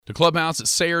The clubhouse at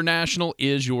Sayre National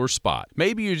is your spot.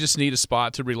 Maybe you just need a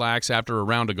spot to relax after a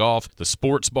round of golf. The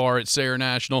sports bar at Sayre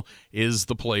National is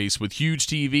the place with huge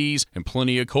TVs and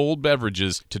plenty of cold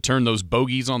beverages to turn those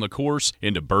bogeys on the course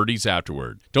into birdies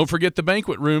afterward. Don't forget the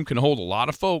banquet room can hold a lot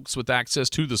of folks with access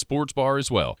to the sports bar as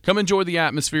well. Come enjoy the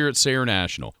atmosphere at Sayre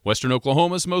National, Western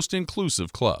Oklahoma's most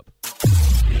inclusive club.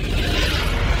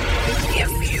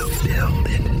 If you build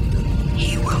it,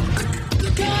 he will.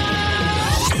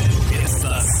 It's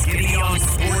the Skinny on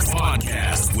Sports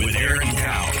Podcast with Aaron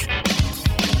Cowk.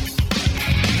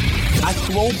 I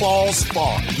throw balls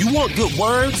far. You want good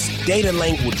words? Data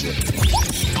language.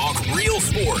 Talk real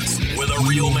sports with a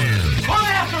real man. Come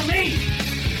after me!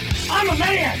 I'm a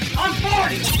man! I'm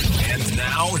 40! And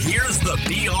now, here's the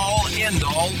be-all,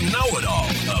 end-all, know-it-all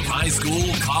of high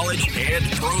school, college, and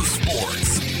pro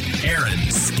sports. Aaron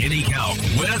Skinny Cowk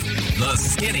with the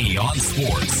Skinny on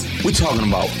Sports. We're talking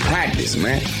about practice,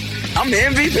 man. I'm the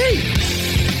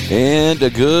MVP. And a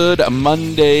good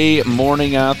Monday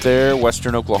morning out there,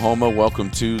 Western Oklahoma. Welcome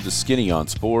to the Skinny on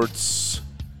Sports.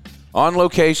 On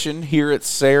location here at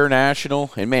Sayre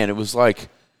National. And, man, it was like,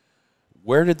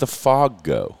 where did the fog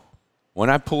go? When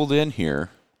I pulled in here,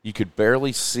 you could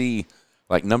barely see,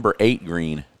 like, number 8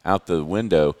 green out the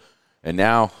window. And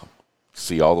now,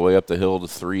 see all the way up the hill to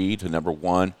 3 to number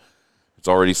 1. There's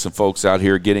already some folks out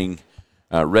here getting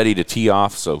ready to tee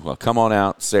off. So come on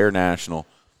out, Sayre National.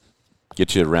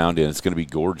 Get you around in. It's going to be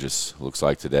gorgeous, looks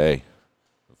like today.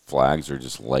 The flags are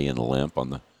just laying limp on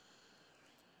the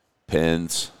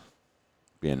pins.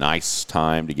 Be a nice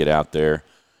time to get out there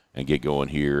and get going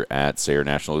here at Sayre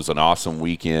National. It was an awesome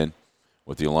weekend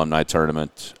with the alumni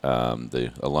tournament,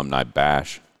 the alumni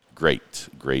bash.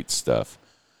 Great stuff.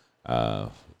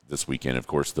 This weekend, of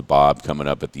course, the Bob coming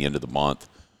up at the end of the month.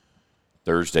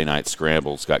 Thursday night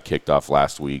scrambles got kicked off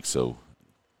last week, so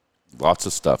lots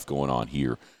of stuff going on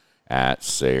here at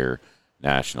Sayre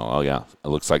National. Oh, yeah, it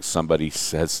looks like somebody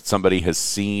has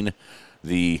seen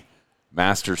the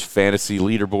Masters Fantasy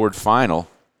Leaderboard Final.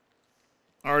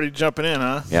 Already jumping in,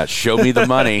 huh? Yeah, show me the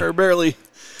money. Or barely.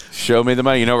 Show me the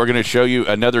money. You know, we're going to show you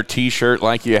another T-shirt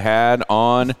like you had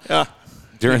on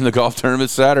during the golf tournament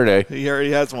Saturday. He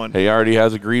already has one. He already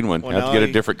has a green one. Well, have to get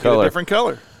a different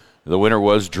color. The winner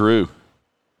was Drew.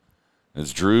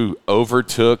 As Drew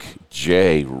overtook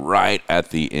Jay right at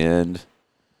the end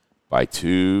by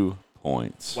 2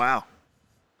 points. Wow.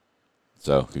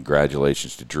 So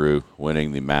congratulations to Drew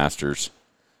winning the Masters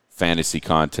Fantasy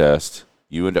Contest.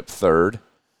 You end up 3rd.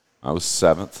 I was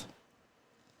 7th.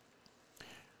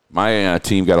 My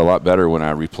team got a lot better when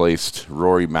I replaced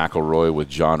Rory McIlroy with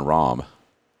John Rahm.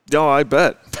 Oh, I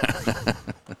bet.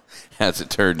 As it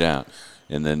turned out.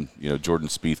 And then, Jordan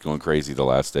Spieth going crazy the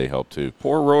last day helped too.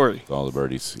 Poor Rory. With all the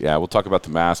birdies. Yeah, we'll talk about the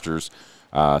Masters.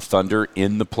 Thunder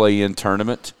in the play-in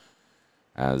tournament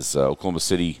as Oklahoma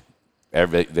City,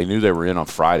 they knew they were in on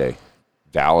Friday.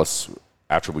 Dallas,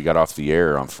 after we got off the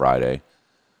air on Friday,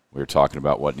 we were talking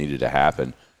about what needed to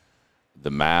happen.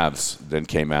 The Mavs then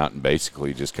came out and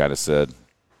basically just kind of said,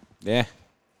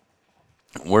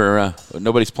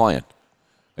 nobody's playing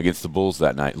against the Bulls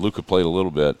that night. Luka played a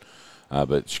little bit.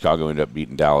 But Chicago ended up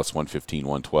beating Dallas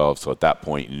 115-112. So at that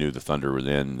point, you knew the Thunder were in.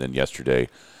 And then yesterday,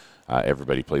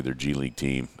 everybody played their G League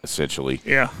team, essentially,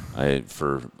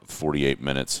 for 48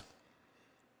 minutes.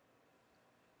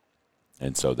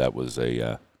 And so that was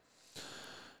a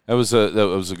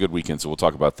good weekend. So we'll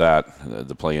talk about that,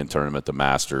 the play-in tournament, the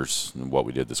Masters, and what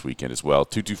we did this weekend as well.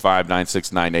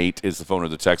 225-9698 is the phone or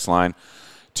the text line.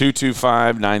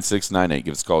 225-9698.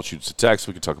 Give us a call, shoot us a text.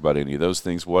 We can talk about any of those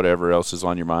things. Whatever else is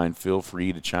on your mind, feel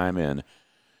free to chime in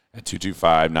at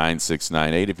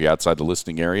 225-9698. If you're outside the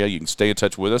listening area, you can stay in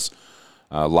touch with us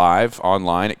live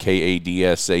online at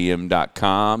kadsam.com.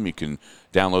 You can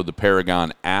download the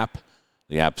Paragon app.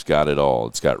 The app's got it all.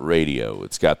 It's got radio.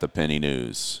 It's got the Penny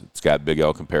News. It's got Big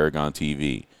Elk and Paragon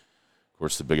TV. Of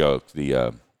course, the Big Elk,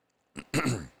 the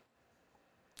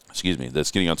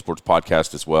Skinny on Sports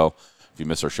podcast as well. If you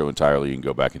miss our show entirely, you can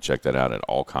go back and check that out at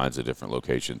all kinds of different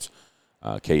locations.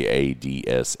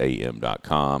 kadsam.com,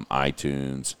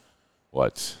 iTunes,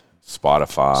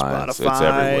 Spotify. It's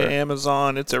everywhere.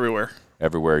 Amazon, it's everywhere.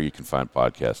 Everywhere you can find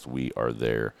podcasts, we are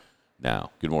there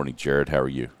now. Good morning, Jared. How are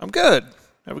you? I'm good.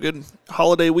 Have a good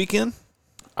holiday weekend?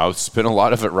 I spent a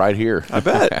lot of it right here. I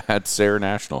bet. At Sayre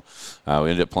National. We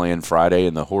ended up playing Friday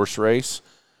in the horse race.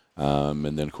 And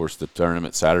then, of course, the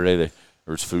tournament Saturday.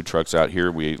 There was food trucks out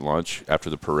here. We ate lunch after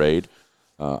the parade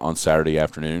on Saturday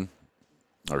afternoon,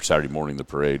 or Saturday morning, the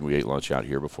parade. We ate lunch out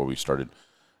here before we started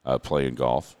playing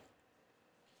golf.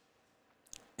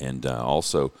 And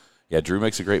also, Drew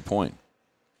makes a great point.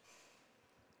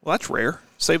 Well, that's rare.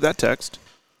 Save that text.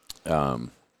 At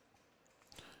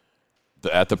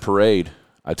the parade,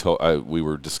 we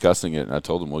were discussing it, and I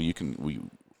told him, well, we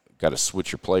got to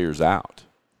switch your players out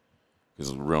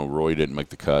because Roy didn't make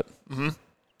the cut, and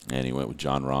he went with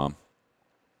John Rahm.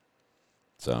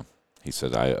 So he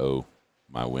said, I owe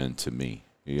my win to me.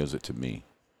 He owes it to me.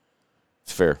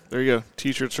 It's fair. There you go.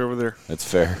 T-shirts are over there. That's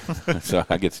fair. So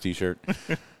I get the T-shirt.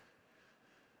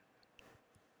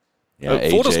 Yeah,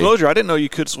 Full disclosure, I didn't know you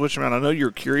could switch them out. I know you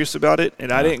were curious about it,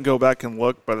 and I didn't go back and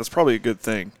look, but that's probably a good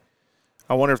thing.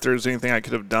 I wonder if there's anything I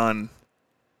could have done.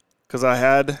 Because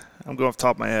I'm going off the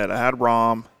top of my head, I had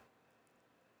Rahm.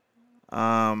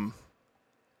 I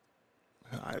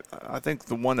think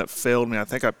the one that failed me, I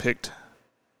think I picked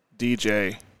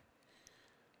DJ.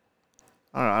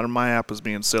 I don't know, my app was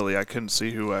being silly. I couldn't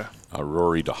see who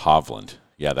Rory to Hovland.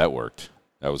 Yeah, that worked.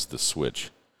 That was the switch.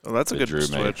 Oh, that's a good Drew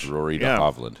switch. Made. Rory to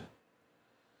Hovland.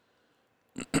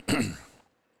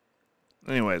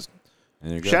 Anyways,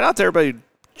 shout out to everybody who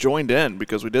joined in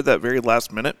because we did that very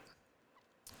last minute.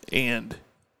 And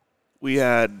we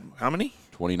had how many?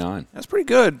 29. That's pretty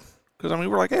good. Because, we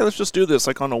were like, hey, let's just do this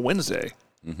like on a Wednesday.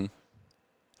 Mm-hmm.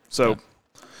 So,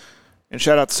 and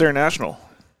shout out to Sarah National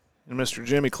and Mr.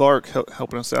 Jimmy Clark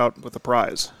helping us out with the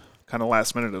prize. Kind of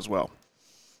last minute as well.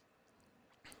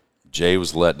 Jay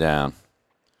was let down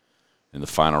in the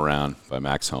final round by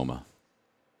Max Homa.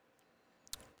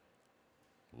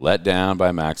 Let down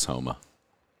by Max Homa.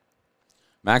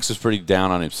 Max was pretty down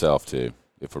on himself, too,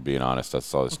 if we're being honest. I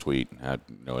saw his tweet and had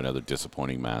another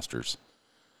disappointing Masters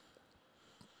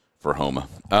for Homa.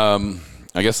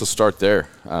 I guess let's start there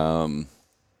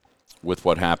with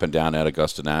what happened down at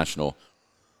Augusta National.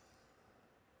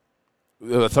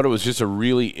 I thought it was just a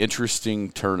really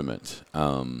interesting tournament.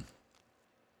 You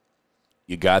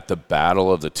got the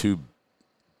battle of the two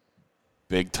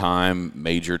big-time,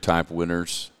 major-type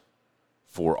winners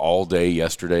for all day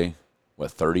yesterday.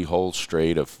 30 holes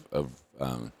straight of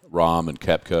Rahm and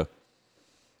Koepka.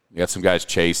 You got some guys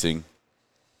chasing.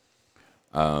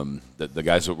 The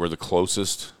guys that were the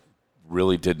closest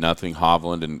really did nothing.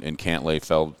 Hovland and Cantlay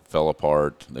fell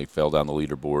apart. They fell down the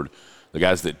leaderboard. The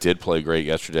guys that did play great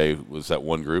yesterday was that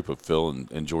one group of Phil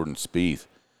and Jordan Spieth.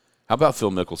 How about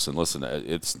Phil Mickelson? Listen,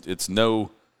 it's no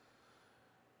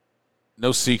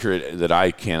secret that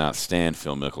I cannot stand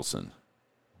Phil Mickelson,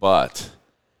 but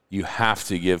you have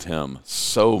to give him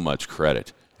so much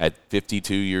credit at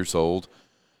 52 years old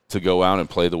to go out and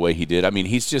play the way he did. I mean,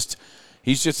 he's just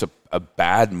a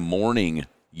bad morning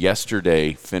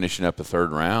yesterday finishing up the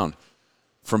third round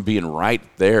from being right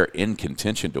there in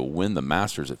contention to win the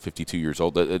Masters at 52 years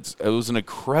old. It was an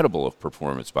incredible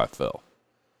performance by Phil.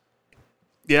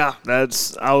 Yeah,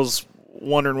 I was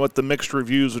wondering what the mixed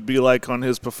reviews would be like on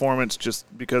his performance just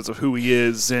because of who he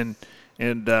is and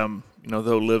the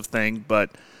LIV thing, but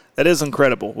that is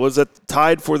incredible. Was it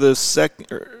tied for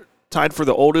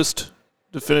the oldest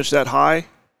to finish that high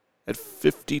at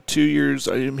 52 years?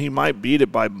 He might beat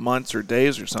it by months or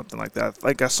days or something like that. I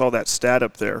think I saw that stat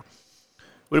up there.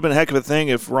 Would have been a heck of a thing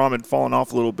if Rahm had fallen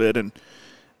off a little bit and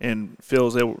Phil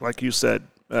was able, like you said,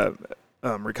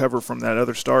 recover from that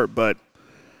other start. But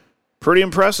pretty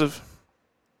impressive.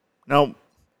 Now,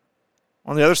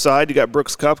 on the other side, you got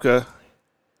Brooks Koepka.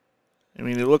 I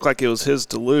mean, it looked like it was his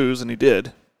to lose, and he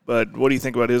did. But what do you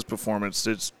think about his performance?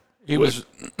 He was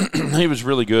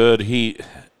really good. He's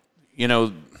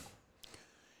an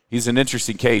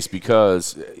interesting case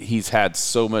because he's had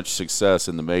so much success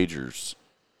in the majors.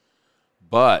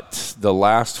 But the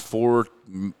last four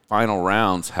final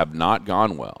rounds have not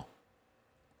gone well.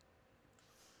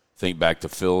 Think back to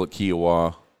Phil at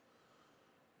Kiowa,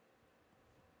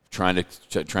 trying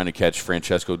to catch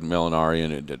Francesco Molinari,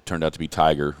 and it turned out to be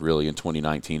Tiger, really, in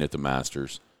 2019 at the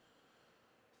Masters.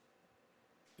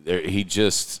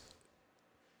 He's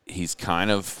kind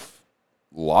of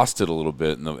lost it a little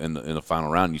bit in the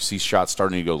final round. You see shots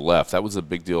starting to go left. That was a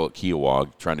big deal at Kiowa,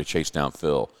 trying to chase down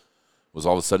Phil. Was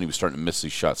all of a sudden he was starting to miss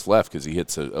these shots left because he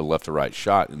hits a left to right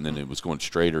shot, and then it was going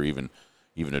straight or even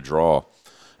a draw.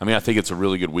 I mean, I think it's a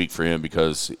really good week for him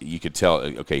because you could tell,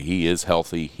 okay, he is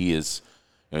healthy. He is,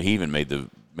 he even made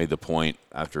the point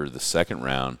after the second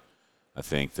round, I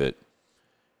think, that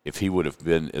if he would have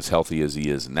been as healthy as he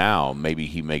is now, maybe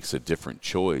he makes a different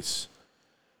choice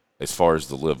as far as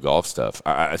the LIV Golf stuff.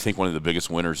 I think one of the biggest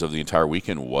winners of the entire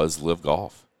weekend was LIV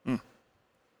Golf.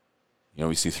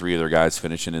 We see three of their guys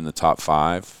finishing in the top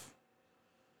five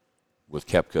with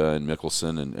Koepka and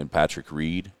Mickelson and Patrick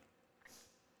Reed.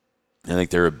 I think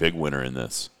they're a big winner in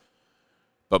this.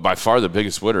 But by far the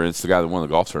biggest winner, it's the guy that won the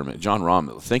golf tournament, John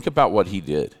Rahm. Think about what he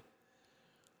did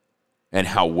and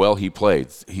how well he played.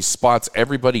 He spots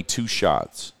everybody two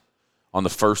shots on the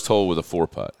first hole with a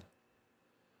 4-putt.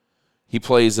 he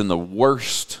plays in the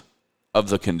worst of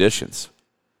the conditions.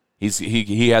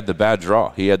 He had the bad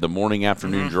draw. He had the morning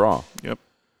afternoon draw. Yep.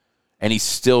 And he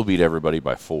still beat everybody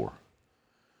by 4.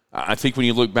 I think when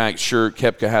you look back, sure,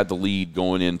 Koepka had the lead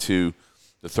going into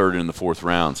the third and the fourth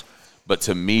rounds. But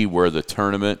to me, where the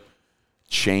tournament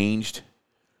changed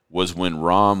was when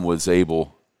Rahm was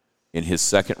able, in his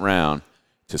second round,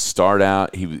 to start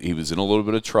out. He was in a little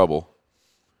bit of trouble.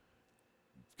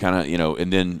 Kind of,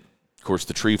 and then, of course,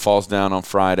 the tree falls down on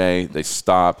Friday. They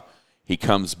stop. He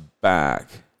comes back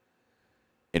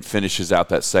and finishes out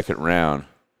that second round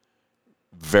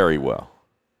very well.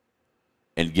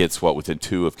 And gets within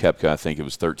 2 of Koepka. I think it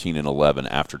was 13 and 11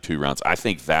 after 2 rounds. I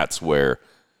think that's where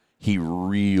he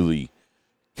really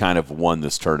kind of won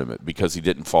this tournament because he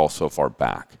didn't fall so far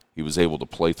back. He was able to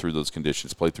play through those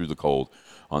conditions, play through the cold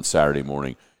on Saturday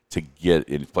morning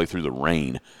play through the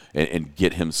rain and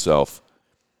get himself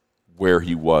where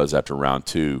he was after round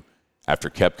 2. After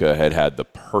Koepka had the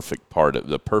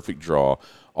perfect draw,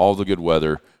 all the good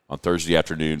weather on Thursday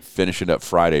afternoon, finishing up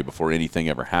Friday before anything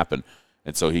ever happened.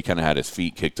 And so he kind of had his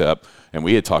feet kicked up, and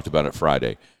we had talked about it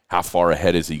Friday. How far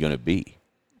ahead is he going to be?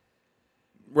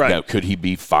 Right. Now, could he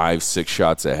be 5-6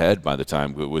 shots ahead by the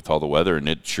time with all the weather? And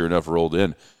it sure enough rolled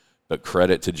in. But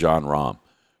credit to Jon Rahm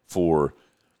for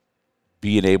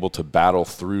being able to battle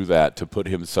through that to put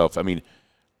himself. I mean,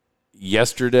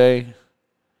 yesterday,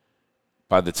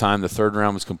 by the time the third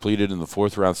round was completed and the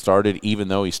fourth round started, even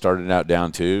though he started out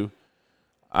down 2,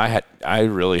 I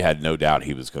really had no doubt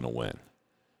he was going to win.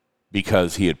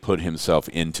 Because he had put himself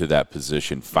into that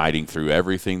position, fighting through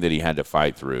everything that he had to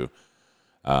fight through.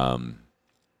 And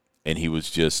he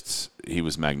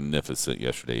was magnificent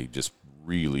yesterday. He just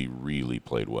really, really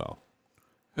played well.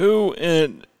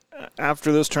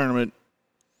 After this tournament,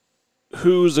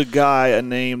 who's a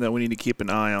name that we need to keep an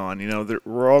eye on?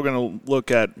 We're all going to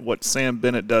look at what Sam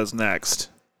Bennett does next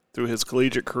through his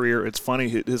collegiate career. It's funny,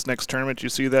 his next tournament, you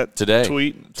see that today,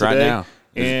 tweet? Today. Right now.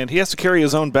 And he has to carry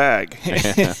his own bag,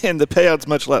 and the payout's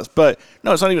much less. But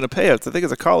no, it's not even a payout. I think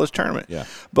it's a college tournament. Yeah.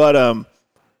 But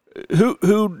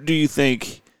who do you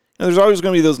think? There's always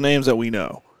going to be those names that we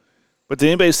know. But did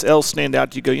anybody else stand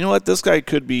out? You go, you know what? This guy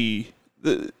could be.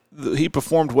 He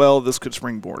performed well. This could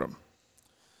springboard him.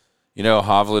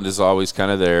 Hovland is always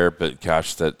kind of there, but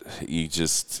gosh, the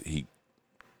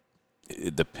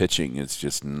pitching is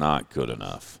just not good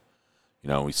enough.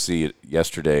 We see it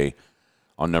yesterday.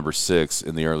 On number 6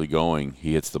 in the early going,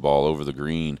 he hits the ball over the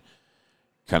green,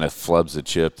 kind of flubs a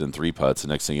chip and 3 putts. The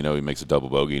next thing you know, he makes a double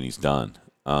bogey and he's done.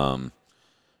 On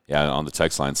the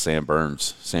text line, Sam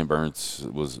Burns. Sam Burns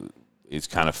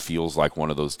kind of feels like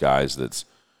one of those guys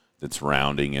that's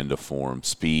rounding into form.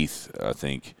 Spieth, I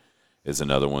think, is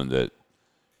another one that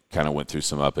kind of went through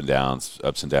some ups and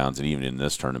downs, and even in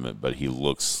this tournament. But he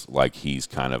looks like he's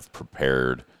kind of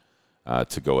prepared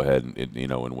to go ahead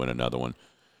and win another one.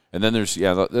 And then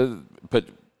but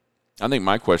I think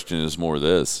my question is more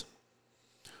this.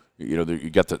 You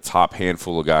got the top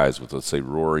handful of guys with, let's say,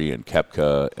 Rory and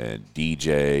Koepka and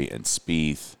DJ and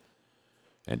Spieth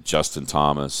and Justin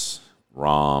Thomas,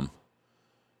 Rahm.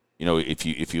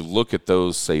 If you look at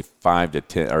those, say, 5 to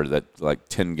 10, or that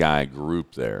 10-guy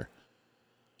group there,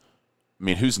 I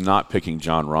mean, who's not picking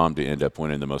Jon Rahm to end up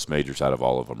winning the most majors out of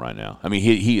all of them right now? I mean,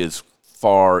 he is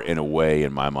far and away,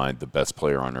 in my mind, the best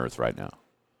player on earth right now.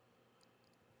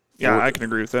 Yeah, I can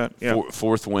agree with that. Yeah.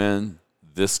 Fourth win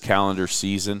this calendar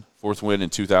season, 4th win in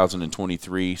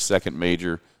 2023, second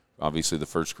major, obviously the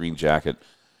first green jacket.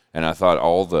 And I thought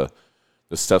all the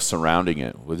stuff surrounding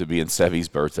it, would it be in Seve's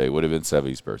birthday, would have been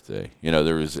Seve's birthday.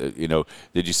 There was, did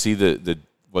you see the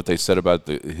what they said about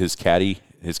his caddy's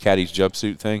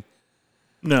jumpsuit thing?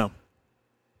 No.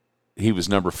 He was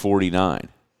number 49.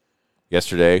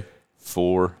 Yesterday,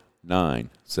 4-9,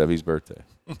 Seve's birthday.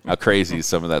 How crazy is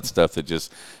some of that stuff that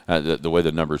just the way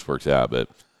the numbers works out. But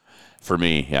for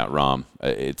me, yeah, Rahm,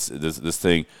 it's this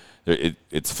thing.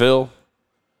 It's Phil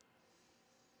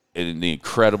and the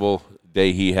incredible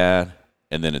day he had,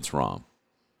 and then it's Rahm,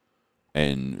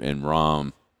 and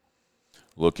Rahm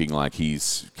looking like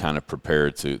he's kind of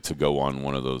prepared to go on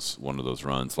one of those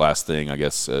runs. Last thing, I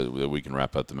guess, that we can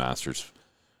wrap up the Masters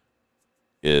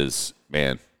is,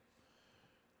 man,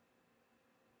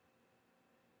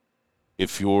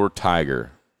 if you're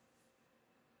Tiger,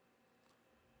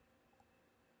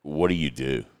 what do you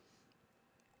do?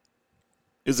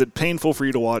 Is it painful for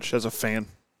you to watch as a fan?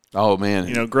 Oh,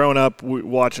 man. Growing up,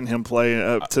 watching him play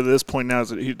up to this point now,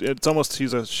 it's almost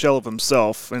he's a shell of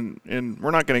himself, and we're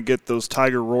not going to get those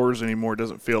Tiger roars anymore, it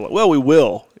doesn't feel like. Well, we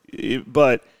will,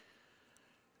 but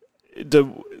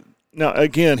now,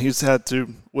 again, he's had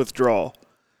to withdraw.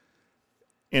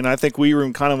 And I think we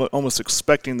were kind of almost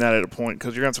expecting that at a point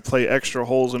because you're going to have to play extra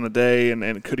holes in a day,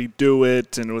 and could he do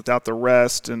it, and without the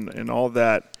rest and all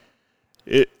that.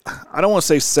 I don't want to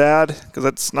say sad because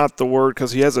that's not the word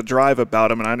because he has a drive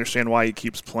about him, and I understand why he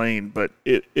keeps playing, but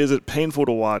is it painful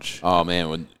to watch? Oh,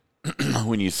 man,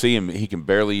 when you see him, he can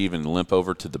barely even limp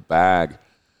over to the bag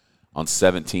on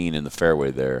 17 in the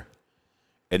fairway there,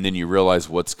 and then you realize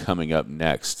what's coming up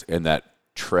next, and that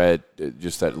tread,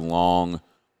 just that long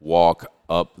walk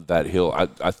up that hill.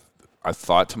 I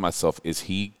thought to myself, is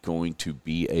he going to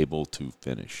be able to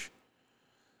finish?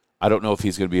 I don't know if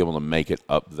he's going to be able to make it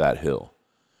up that hill.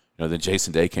 Then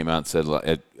Jason Day came out and said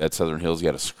at Southern Hills he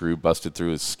had a screw busted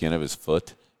through his skin of his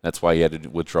foot. That's why he had to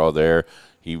withdraw there.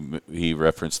 He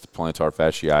referenced the plantar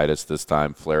fasciitis this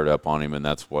time, flared up on him, and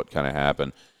that's what kind of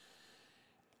happened.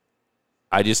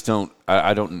 I just don't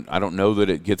know that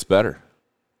it gets better.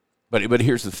 But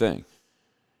here's the thing.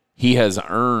 He has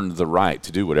earned the right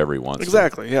to do whatever he wants.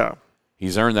 Exactly, yeah.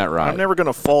 He's earned that right. I'm never going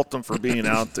to fault him for being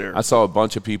out there. I saw a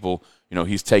bunch of people,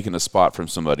 he's taking a spot from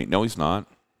somebody. No, he's not.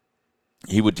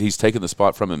 He's taken the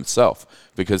spot from himself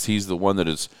because he's the one that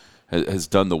has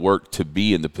done the work to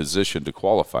be in the position to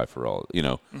qualify for all,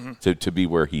 to be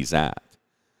where he's at.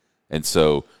 And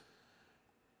so,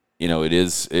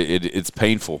 it's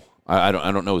painful. I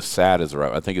don't know if sad is the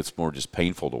right. I think it's more just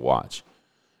painful to watch,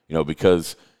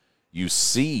 because you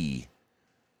see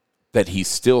that he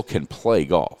still can play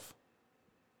golf.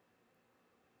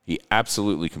 He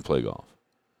absolutely can play golf,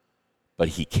 but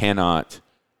he cannot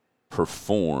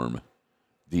perform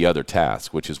the other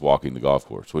task, which is walking the golf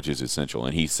course, which is essential.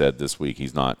 And he said this week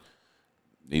he's not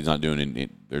doing it.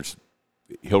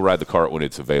 He'll ride the cart when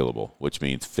it's available, which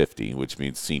means 50, which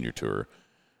means senior tour,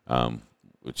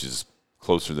 which is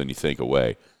closer than you think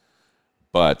away.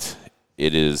 But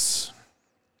it is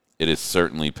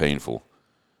certainly painful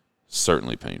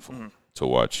to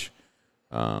watch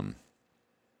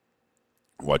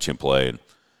him play. And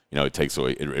it takes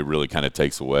away. It really kind of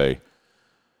takes away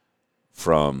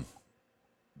from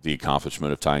the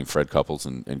accomplishment of tying Fred Couples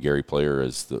and Gary Player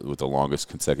with the longest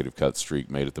consecutive cut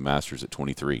streak made at the Masters at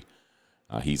 23.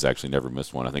 He's actually never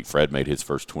missed one. I think Fred made his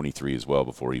first 23 as well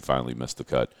before he finally missed the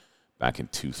cut back in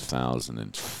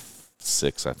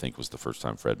 2006, I think, was the first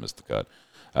time Fred missed the cut.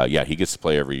 He gets to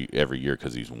play every year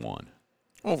because he's won.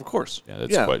 Oh, of course. Yeah,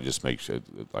 that's what just makes it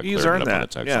like he's earned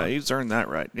that. Yeah, he's earned that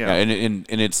right. Yeah, and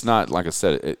it's not, like I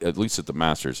said, at least at the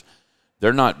Masters,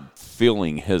 they're not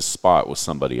filling his spot with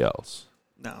somebody else.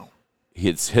 No.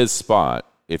 It's his spot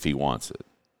if he wants it.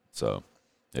 So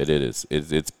it is.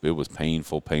 It was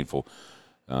painful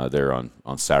there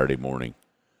on Saturday morning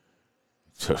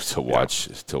to watch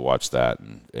that,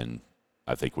 and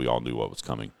I think we all knew what was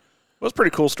coming. Well, it's a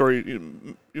pretty cool story.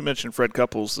 You mentioned Fred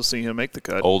Couples, to see him make the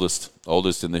cut.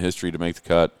 Oldest in the history to make the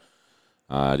cut.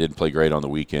 Didn't play great on the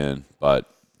weekend,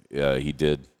 but he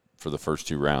did for the first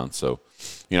two rounds. So,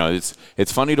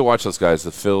 it's funny to watch those guys,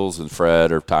 the Phils and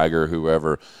Fred or Tiger,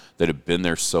 whoever, that have been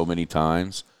there so many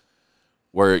times,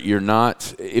 where you're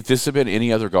not – if this had been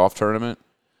any other golf tournament,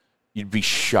 you'd be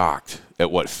shocked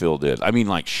at what Phil did. I mean,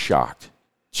 like, shocked.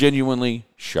 Genuinely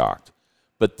shocked.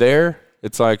 But there,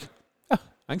 it's like,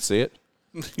 I can see it.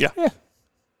 Yeah.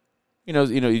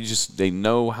 They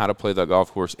know how to play that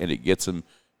golf course, and it gets them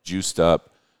juiced up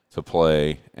to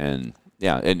play. And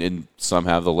some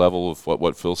have the level of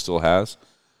what Phil still has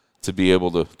to be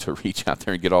able to reach out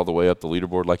there and get all the way up the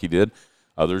leaderboard like he did.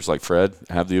 Others, like Fred,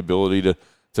 have the ability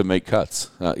to make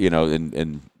cuts, and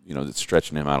it's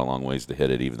stretching him out a long ways to hit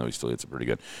it, even though he still hits it pretty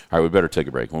good. All right, we better take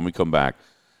a break. When we come back,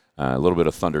 a little bit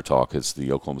of Thunder talk, as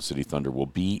the Oklahoma City Thunder will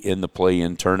be in the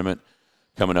play-in tournament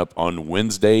coming up on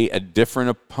Wednesday, a different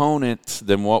opponent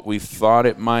than what we thought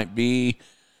it might be.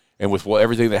 And with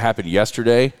everything that happened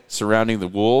yesterday surrounding the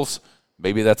Wolves,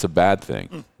 maybe that's a bad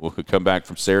thing. We'll come back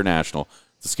from Sayre National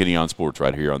to Skinny on Sports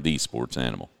right here on the Sports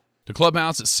Animal. The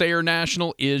clubhouse at Sayre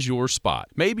National is your spot.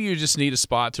 Maybe you just need a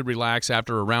spot to relax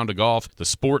after a round of golf. The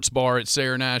sports bar at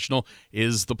Sayre National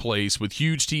is the place, with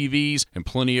huge TVs and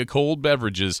plenty of cold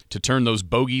beverages to turn those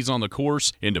bogeys on the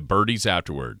course into birdies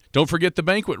afterward. Don't forget the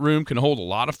banquet room can hold a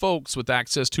lot of folks with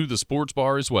access to the sports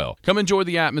bar as well. Come enjoy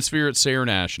the atmosphere at Sayre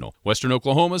National, Western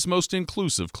Oklahoma's most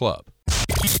inclusive club.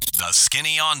 The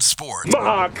Skinny on Sports.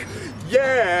 Mark,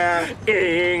 yeah,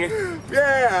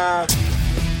 yeah.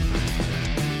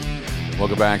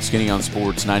 Welcome back, Skinny on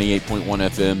Sports, 98.1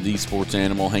 FM, the Sports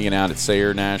Animal, hanging out at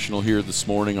Sayre National here this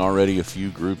morning. Already a few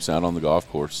groups out on the golf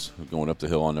course going up the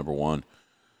hill on number one.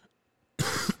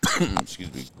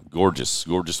 Excuse me.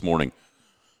 Gorgeous morning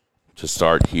to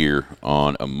start here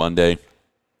on a Monday.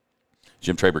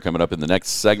 Jim Traber coming up in the next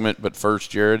segment, but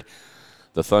first, Jared,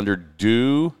 the Thunder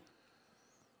do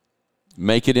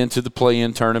make it into the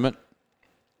play-in tournament.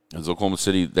 As Oklahoma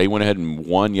City, they went ahead and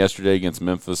won yesterday against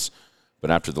Memphis,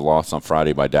 but after the loss on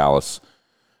Friday by Dallas,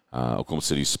 Oklahoma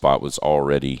City's spot was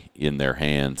already in their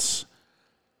hands.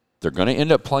 They're going to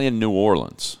end up playing New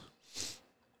Orleans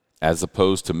as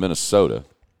opposed to Minnesota,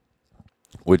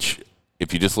 which,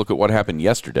 if you just look at what happened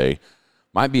yesterday,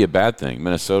 might be a bad thing.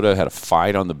 Minnesota had a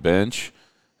fight on the bench.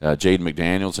 Jaden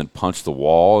McDaniels and punched the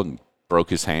wall and broke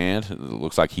his hand. It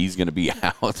looks like he's going to be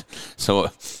out. So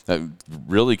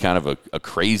really kind of a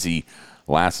crazy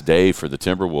last day for the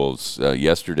Timberwolves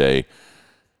yesterday.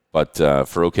 But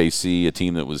for OKC, a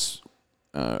team that was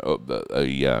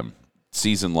a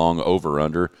season-long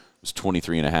over-under, was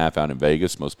 23.5 out in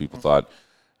Vegas. Most people thought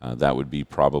that would be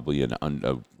probably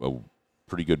a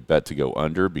pretty good bet to go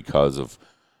under because of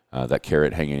that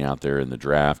carrot hanging out there in the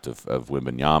draft of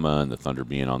Wembanyama and the Thunder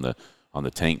being on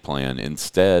the tank plan.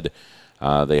 Instead,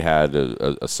 they had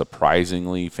a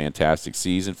surprisingly fantastic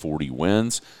season, 40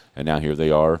 wins, and now here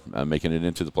they are making it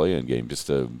into the play-in game. Just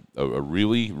a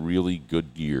really, really good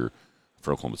year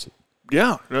for Oklahoma City.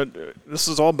 Yeah, this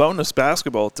is all bonus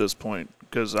basketball at this point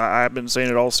because I've been saying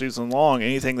it all season long.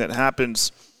 Anything that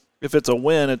happens, if it's a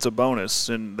win, it's a bonus.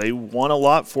 And they won a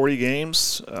lot, 40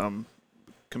 games,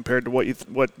 compared to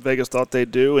what Vegas thought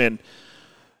they'd do. And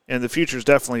the future's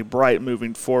definitely bright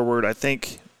moving forward. I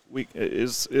think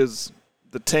is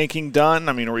the tanking done?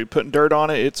 I mean, are we putting dirt on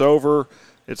it? It's over.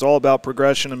 It's all about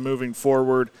progression and moving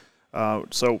forward.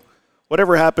 So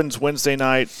whatever happens Wednesday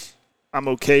night, I'm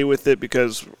okay with it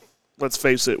because, let's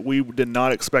face it, we did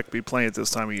not expect to be playing at this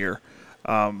time of year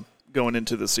going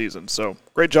into the season. So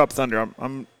great job, Thunder.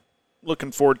 I'm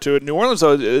looking forward to it. New Orleans,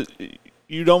 though,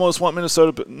 you'd almost want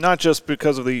Minnesota, but not just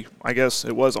because of the, I guess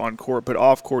it was on-court, but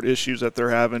off-court issues that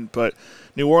they're having. But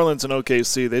New Orleans and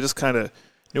OKC,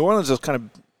 New Orleans just kind of,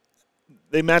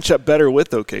 they match up better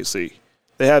with OKC.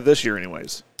 They have this year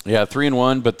anyways. Yeah,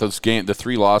 3-1, but the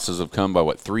 3 losses have come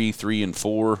by 3,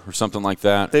 4, or something like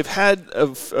that. They've had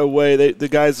a way. The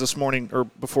guys this morning or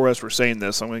before us were saying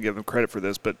this. I'm going to give them credit for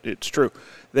this, but it's true.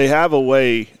 They have a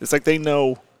way. It's like they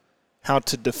know how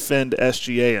to defend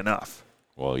SGA enough.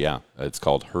 Well, yeah, it's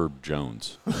called Herb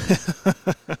Jones.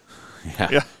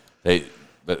 Yeah.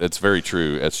 But it's very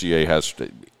true. SGA has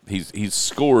he's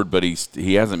scored, but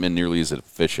he hasn't been nearly as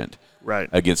efficient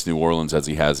against New Orleans as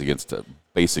he has against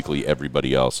basically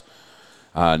everybody else.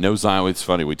 No Zion. It's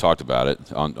funny, we talked about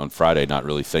it on Friday, not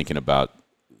really thinking about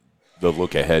the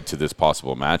look ahead to this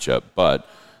possible matchup, but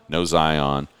no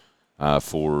Zion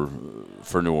for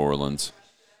New Orleans.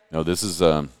 No, this is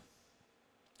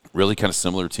really kind of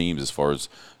similar teams as far as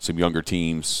some younger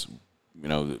teams. You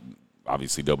know,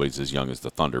 obviously nobody's as young as the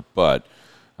Thunder, but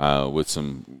with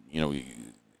some,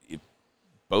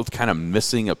 both kind of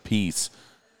missing a piece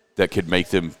that could make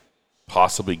them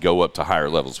possibly go up to higher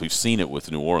levels. We've seen it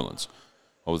with New Orleans.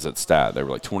 What was that stat? They were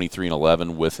like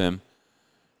 23-11 with him,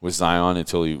 with Zion,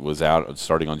 until he was out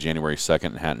starting on January 2nd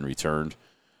and hadn't returned.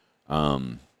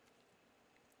 And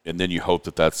then you hope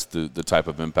that that's the type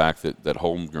of impact that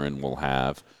Holmgren will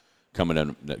have coming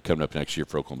up next year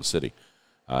for Oklahoma City.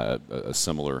 A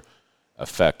similar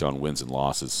effect on wins and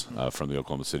losses from the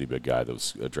Oklahoma City big guy that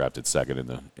was drafted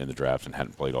second in the draft and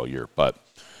hadn't played all year. But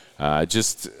I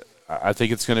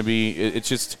think it's going to be – it's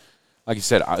just, like you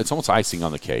said, it's almost icing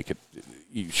on the cake.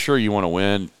 Sure, you want to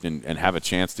win and have a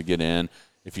chance to get in.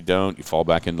 If you don't, you fall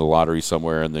back into the lottery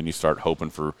somewhere, and then you start hoping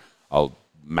for a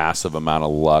massive amount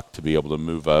of luck to be able to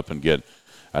move up and get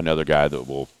another guy that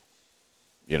will,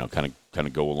 kind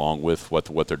of go along with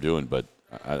what they're doing. But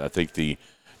I think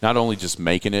not only just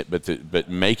making it, but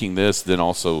making this then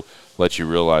also lets you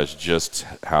realize just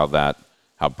how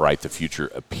bright the future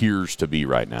appears to be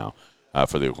right now.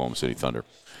 For the Oklahoma City Thunder.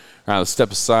 All right, let's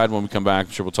step aside. When we come back,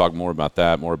 I'm sure we'll talk more about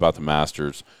that, more about the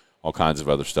Masters, all kinds of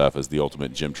other stuff, as the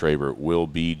ultimate Jim Traber will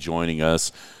be joining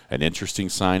us. An interesting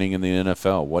signing in the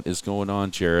NFL. What is going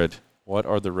on, Jared? What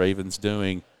are the Ravens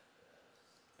doing?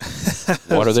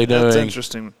 What are they doing? That's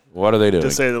interesting. What are they doing?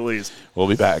 To say the least. We'll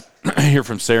be back here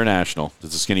from Sayre National.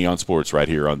 This is Skinny on Sports right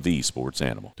here on The Sports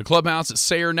Animal. The clubhouse at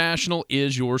Sayre National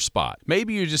is your spot.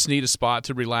 Maybe you just need a spot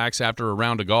to relax after a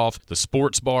round of golf. The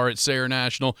sports bar at Sayre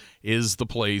National is the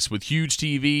place, with huge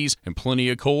TVs and plenty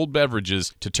of cold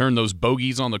beverages to turn those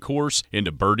bogeys on the course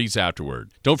into birdies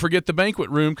afterward. Don't forget the banquet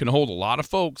room can hold a lot of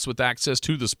folks with access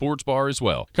to the sports bar as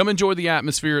well. Come enjoy the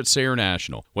atmosphere at Sayre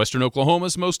National, Western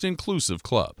Oklahoma's most inclusive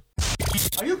club.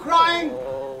 Are you crying?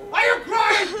 Are you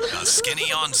crying?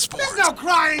 Skinny on Sports. There's no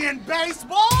crying in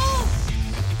baseball.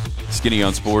 Skinny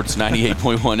on Sports,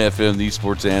 98.1 FM, The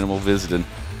Sports Animal, visiting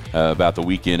about the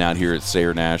weekend out here at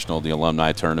Sayre National, the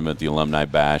alumni tournament, the alumni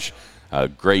bash.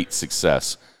 Great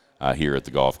success here at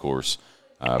the golf course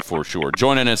for sure.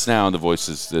 Joining us now, and the voice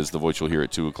is the voice you'll hear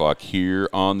at 2 o'clock here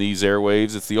on these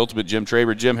airwaves. It's the ultimate Jim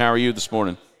Traber. Jim, how are you this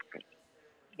morning?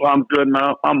 Well, I'm good,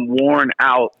 man. I'm worn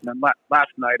out. And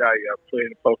last night I played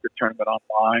in a poker tournament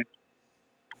online,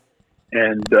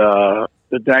 and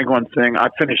the dang one thing, I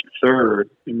finished third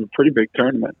in a pretty big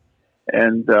tournament,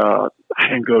 and I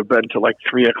didn't go to bed until like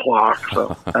 3 o'clock.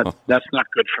 So that's not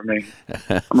good for me.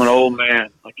 I'm an old man.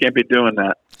 I can't be doing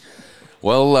that.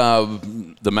 Well,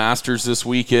 the Masters this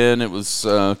weekend, it was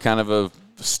kind of a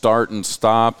start and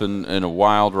stop and a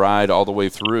wild ride all the way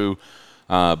through.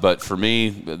 But for me,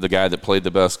 the guy that played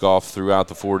the best golf throughout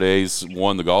the 4 days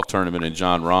won the golf tournament, and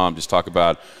Jon Rahm. Just talk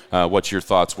about what your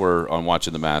thoughts were on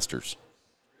watching the Masters.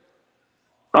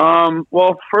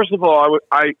 Well, first of all,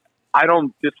 I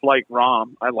don't dislike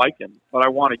Rahm. I like him, but I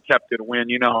wanted Koepka to win.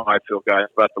 You know how I feel, guys,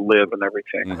 about the live and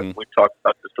everything. Mm-hmm. We've talked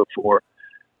about this before.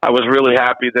 I was really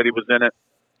happy that he was in it.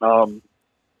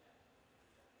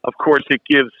 Of course, it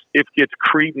gets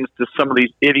credence to some of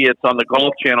these idiots on the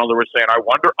Golf Channel that were saying, I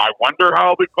wonder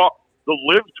how the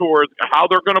Live Tour, how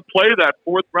they're going to play that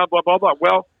fourth round, blah, blah, blah.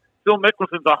 Well, Phil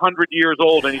Mickelson's 100 years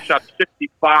old, and he shot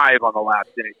 65 on the last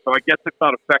day, so I guess it's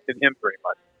not affecting him very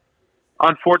much.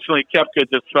 Unfortunately, Koepka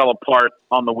just fell apart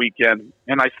on the weekend,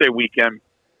 and I say weekend,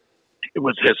 it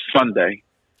was his Sunday.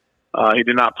 He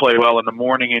did not play well in the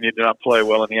morning, and he did not play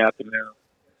well in the afternoon.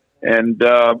 And,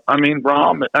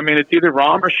 Rahm, it's either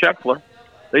Rahm or Scheffler.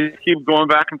 They just keep going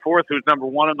back and forth who's number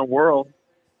one in the world.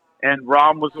 And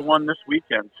Rahm was the one this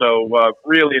weekend. So,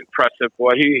 really impressive.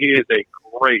 Boy, he is a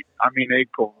great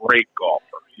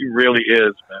golfer. He really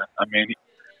is, man. I mean,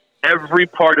 every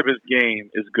part of his game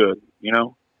is good, you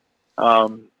know?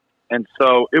 And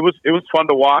so it was fun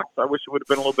to watch. I wish it would have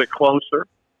been a little bit closer,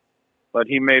 but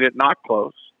he made it not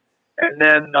close. And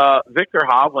then Victor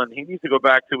Hovland, he needs to go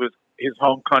back to his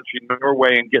home country,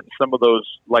 Norway, and get some of those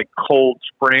like cold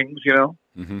springs, you know,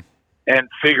 and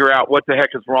figure out what the heck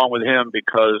is wrong with him,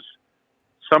 because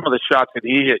some of the shots that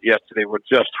he hit yesterday were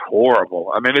just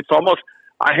horrible. I mean, it's almost,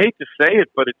 I hate to say it,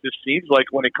 but it just seems like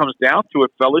when it comes down to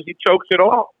it, fellas, he chokes it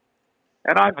all.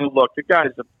 And look, the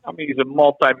guy's he's a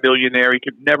multi-millionaire. He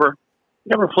could never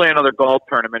play another golf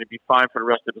tournament and be fine for the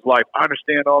rest of his life. I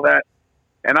understand all that.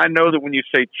 And I know that when you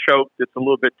say choked, it's a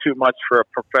little bit too much for a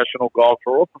professional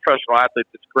golfer or a professional athlete.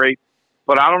 It's great.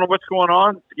 But I don't know what's going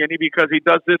on, Skinny, because he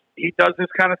does this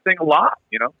kind of thing a lot.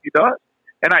 You know, he does.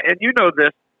 And you know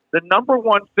this, the number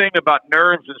one thing about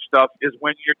nerves and stuff is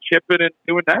when you're chipping and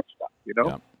doing that stuff, you know?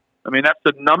 Yeah. I mean, that's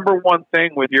the number one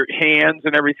thing with your hands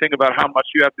and everything, about how much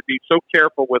you have to be so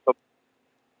careful with them.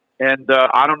 And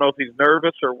I don't know if he's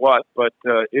nervous or what, but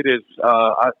it is,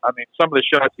 some of the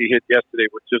shots he hit yesterday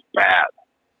were just bad.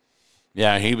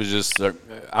 Yeah, he was just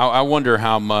I wonder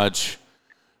how much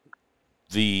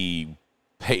the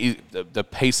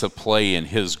pace of play in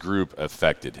his group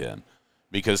affected him,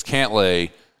 because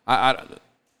Cantlay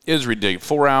is ridiculous.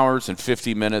 4 hours and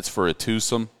 50 minutes for a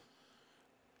twosome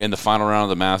in the final round of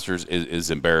the Masters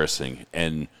is embarrassing.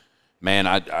 And, man,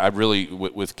 I really,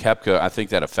 with Koepka, I think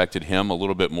that affected him a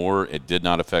little bit more. It did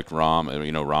not affect Rahm.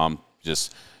 You know, Rahm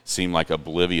just seemed like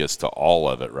oblivious to all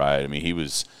of it, right? I mean, he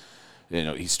was... You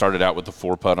know, he started out with the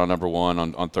 4-putt on number one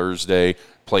on Thursday,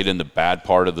 played in the bad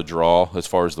part of the draw as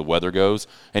far as the weather goes,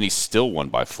 and he still won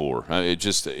by 4. It's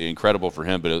just incredible for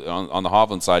him. But on the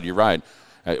Hovland side, you're right.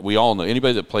 We all know,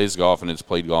 anybody that plays golf and has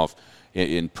played golf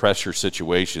in pressure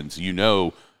situations, you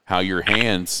know how your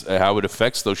hands, how it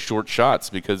affects those short shots,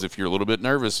 because if you're a little bit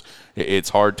nervous, it's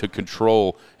hard to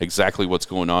control exactly what's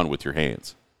going on with your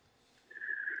hands.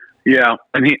 Yeah,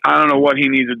 and I don't know what he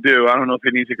needs to do. I don't know if he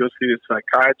needs to go see a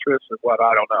psychiatrist or what.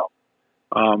 I don't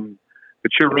know.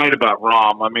 But you're right about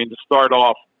Rahm. I mean, to start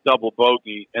off double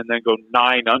bogey and then go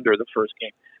 9 under the first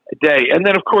game a day. And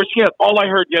then, of course, all I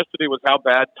heard yesterday was how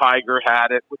bad Tiger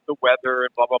had it with the weather and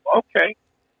blah, blah, blah. Okay.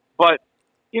 But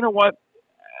you know what?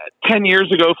 10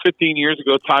 years ago, 15 years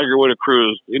ago, Tiger would have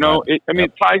cruised. You know,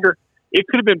 Tiger, it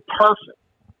could have been perfect,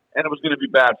 and it was going to be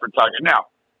bad for Tiger. Now,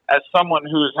 as someone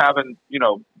who is having,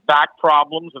 back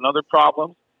problems and other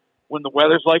problems, when the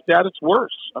weather's like that, it's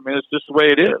worse. I mean, it's just the way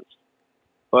it is.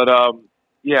 But,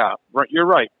 you're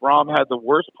right. Rahm had the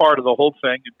worst part of the whole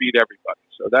thing and beat everybody.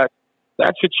 So that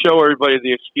should show everybody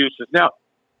the excuses. Now,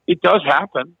 it does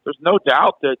happen. There's no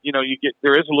doubt that,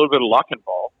 there is a little bit of luck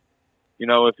involved.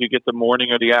 If you get the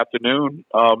morning or the afternoon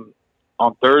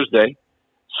on Thursday.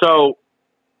 So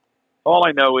all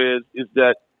I know is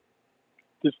that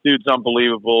this dude's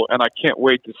unbelievable, and I can't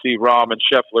wait to see Rahm and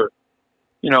Scheffler.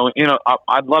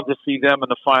 I'd love to see them in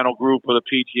the final group of the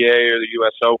PGA or the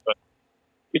U.S. Open.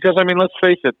 Because, let's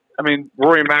face it.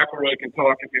 Rory McIlroy can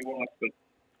talk if he wants, but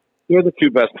They're the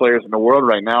two best players in the world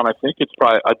right now, and I think it's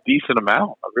probably a decent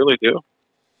amount. I really do.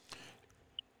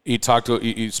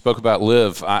 You spoke about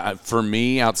Liv. For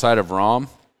me, outside of Rahm,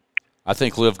 I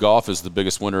think Liv Golf is the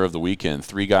biggest winner of the weekend.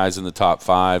 3 guys in the top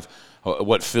 5.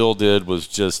 What Phil did was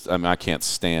just, I mean, I can't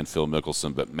stand Phil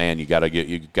Mickelson, but man, you gotta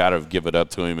give it up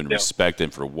to him and respect him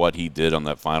for what he did on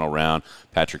that final round.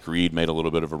 Patrick Reed made a little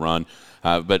bit of a run,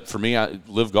 but for me,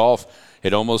 Liv Golf,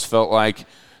 it almost felt like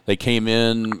they came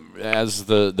in as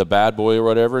the bad boy or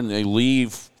whatever, and they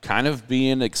leave kind of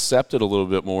being accepted a little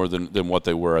bit more than what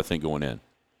they were, I think, going in.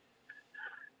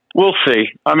 We'll see.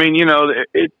 I mean,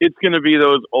 it's going to be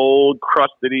those old,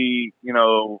 crustedy,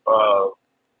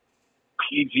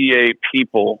 PGA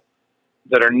people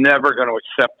that are never going to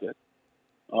accept it.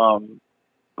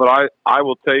 But I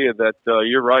will tell you that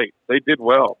you're right. They did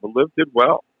well. The Liv did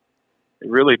well. They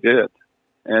really did.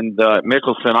 And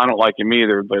Mickelson, I don't like him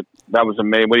either, but that was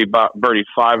amazing. What he birdied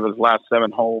 5 of his last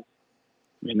 7 holes.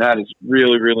 I mean, that is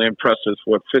really, really impressive.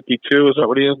 What, 52? Is that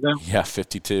what he is now? Yeah,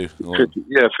 52.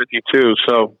 52.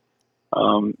 So,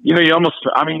 you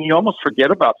almost forget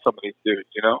about some of these dudes,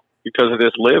 because of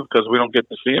this Liv, because we don't get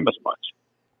to see him as much.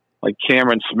 Like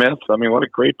Cameron Smith. I mean, what a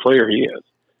great player he is.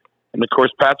 And, of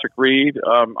course, Patrick Reed.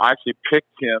 I actually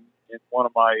picked him in one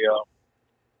of my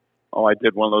I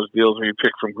did one of those deals where you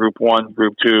pick from Group 1,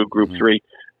 Group 2, Group 3.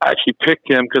 I actually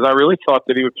picked him because I really thought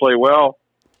that he would play well.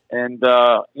 And,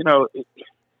 the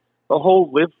whole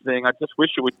Liv thing, I just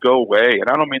wish it would go away. And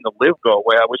I don't mean the Liv go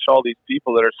away. I wish all these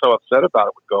people that are so upset about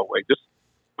it would go away. Just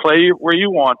play where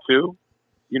you want to.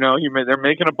 They're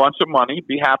making a bunch of money.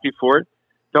 Be happy for it.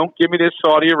 Don't give me this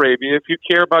Saudi Arabia. If you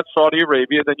care about Saudi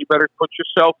Arabia, then you better put your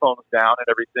cell phones down and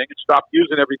everything and stop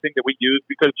using everything that we use,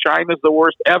 because China's the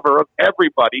worst ever of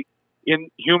everybody in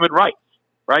human rights,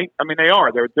 right? I mean, they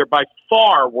are. They're by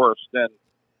far worse than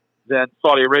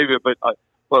Saudi Arabia, but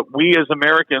we as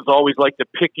Americans always like to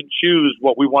pick and choose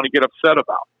what we want to get upset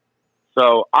about.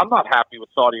 So I'm not happy with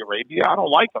Saudi Arabia. I don't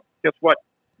like them. Guess what?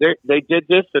 They did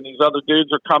this, and these other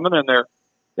dudes are coming, and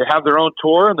they have their own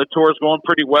tour, and the tour is going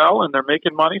pretty well, and they're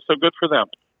making money, so good for them.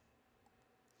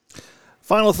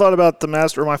 Final thought about the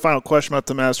Masters, or my final question about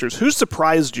the Masters. Who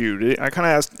surprised you? I kind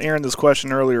of asked Aaron this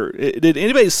question earlier. Did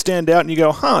anybody stand out and you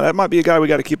go, that might be a guy we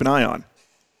got to keep an eye on?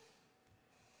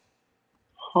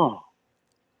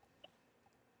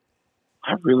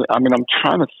 I'm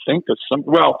trying to think of some.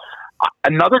 Well,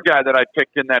 another guy that I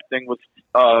picked in that thing was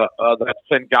that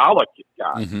Sengala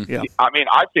guy. Mm-hmm. Yeah.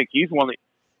 I think he's one that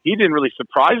he didn't really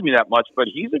surprise me that much, but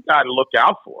he's a guy to look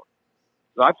out for.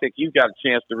 So I think he's got a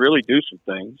chance to really do some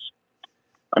things.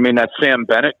 I mean, that Sam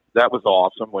Bennett, that was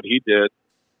awesome what he did.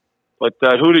 But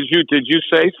who did you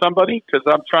say somebody? Because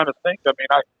I'm trying to think. I mean,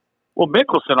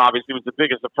 Mickelson obviously was the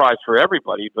biggest surprise for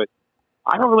everybody, but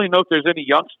I don't really know if there's any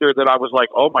youngster that I was like,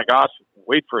 oh my gosh,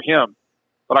 wait for him.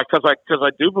 But because I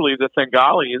do believe that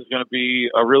Sengala is going to be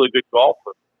a really good golfer.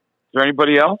 Is there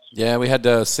anybody else? Yeah, we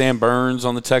had Sam Burns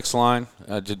on the text line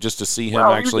just to see him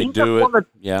actually do it.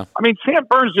 Yeah. I mean, Sam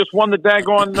Burns just won the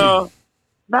daggone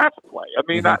match play. I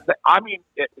mean,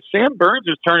 Sam Burns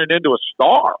is turning into a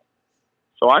star.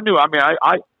 So I knew. I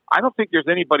don't think there's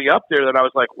anybody up there that I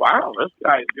was like, wow, this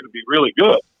guy is going to be really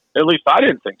good. At least I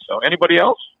didn't think so. Anybody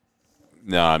else?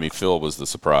 No, I mean, Phil was the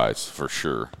surprise for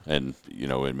sure. And,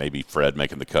 and maybe Fred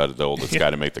making the cut, the oldest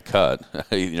guy to make the cut,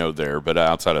 there. But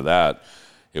outside of that,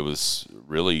 it was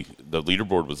really – the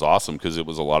leaderboard was awesome because it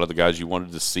was a lot of the guys you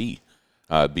wanted to see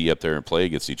be up there and play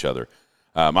against each other.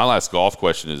 My last golf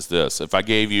question is this. If I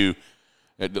gave you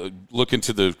 – look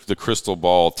into the crystal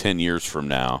ball 10 years from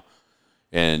now,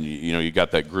 and, you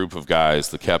got that group of guys,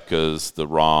 the Koepkas, the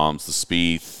Rahms, the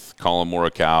Spieth, Colin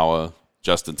Morikawa,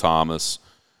 Justin Thomas –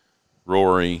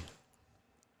 Rory,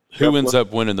 who ends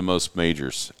up winning the most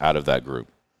majors out of that group?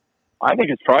 I think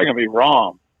it's probably going to be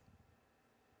Rahm.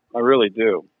 I really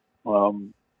do. I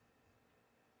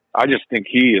just think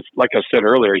he is, like I said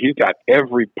earlier, he's got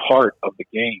every part of the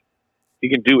game. He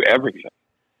can do everything.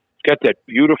 He's got that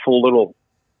beautiful little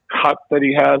cut that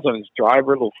he has on his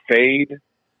driver, little fade.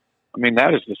 I mean,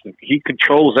 that is just, he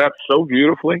controls that so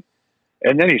beautifully.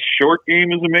 And then his short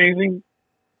game is amazing.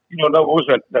 What was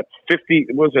that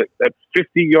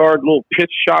 50-yard little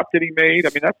pitch shot that he made? I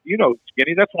mean, that's,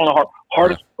 Skinny, that's one of the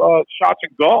hardest shots in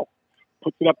golf.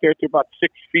 Puts it up there to about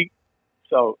 6 feet.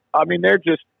 So, I mean, they're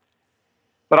just,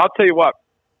 but I'll tell you what,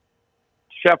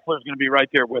 Scheffler's going to be right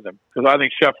there with him because I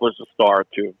think Scheffler's a star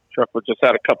too. Scheffler just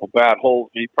had a couple bad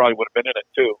holes. He probably would have been in it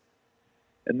too.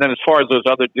 And then as far as those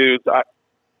other dudes,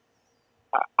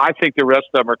 I think the rest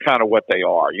of them are kind of what they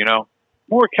are,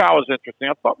 Morikawa is interesting.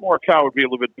 I thought Morikawa would be a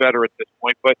little bit better at this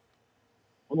point, but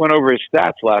we went over his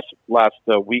stats last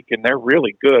week, and they're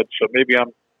really good. So maybe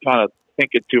I'm kind of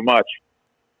thinking too much.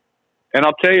 And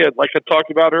I'll tell you, like I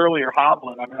talked about earlier,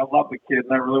 Hovland, I mean, I love the kid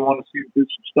and I really want to see him do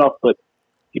some stuff, but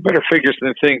he better figure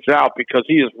some things out because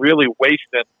he is really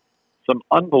wasting some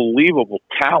unbelievable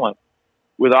talent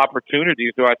with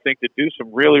opportunities, I think, to do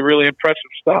some really, really impressive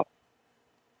stuff.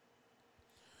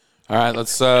 All right,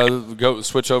 let's go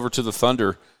switch over to the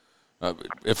Thunder.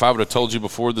 If I would have told you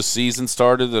before the season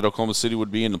started that Oklahoma City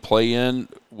would be in the play-in,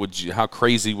 how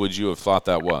crazy would you have thought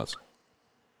that was?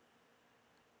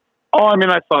 Oh, I mean,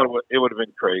 I thought it would have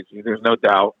been crazy. There's no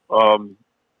doubt.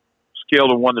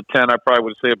 Scale of 1 to 10, I probably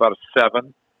would say about a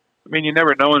 7. I mean, you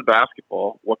never know in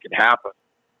basketball what can happen,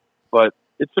 but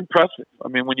it's impressive. I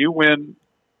mean, when you win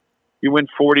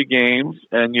 40 games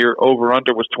and your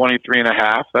over/under was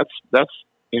 23.5. That's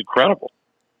incredible.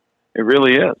 It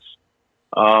really is.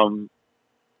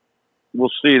 We'll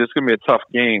see. It's going to be a tough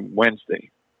game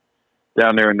Wednesday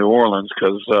down there in New Orleans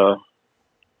because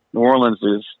New Orleans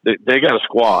they got a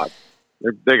squad.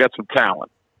 They got some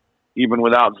talent, even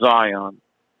without Zion.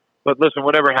 But listen,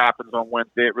 whatever happens on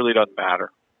Wednesday, it really doesn't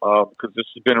matter because this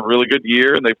has been a really good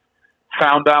year, and they've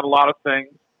found out a lot of things.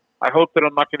 I hope that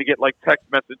I'm not going to get like text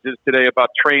messages today about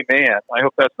Trey Mann. I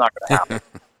hope that's not going to happen.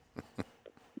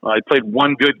 I played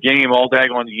one good game all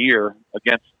daggone year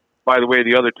against, by the way,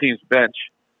 the other team's bench.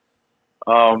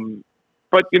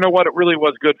 But you know what? It really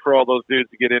was good for all those dudes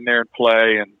to get in there and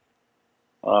play.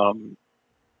 And,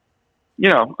 you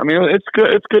know, I mean, it's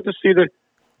good. It's good to see the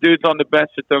dudes on the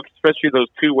bench that don't, especially those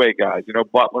two-way guys, you know,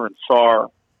 Butler and Sarr.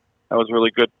 That was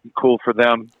really good and cool for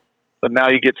them. But now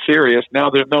you get serious. Now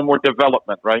there's no more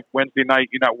development, right? Wednesday night,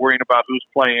 you're not worrying about who's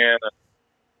playing. And,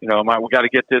 you know, we got to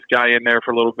get this guy in there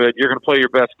for a little bit. You're going to play your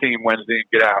best team Wednesday and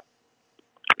get out.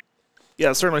 Yeah,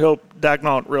 I certainly hope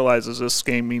Dagnall realizes this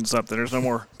game means something. There's no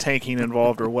more tanking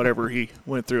involved or whatever he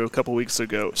went through a couple weeks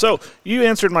ago. So you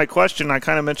answered my question. I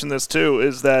kind of mentioned this too,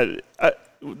 is that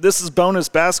this is bonus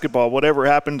basketball. Whatever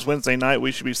happens Wednesday night,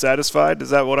 we should be satisfied. Is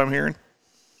that what I'm hearing?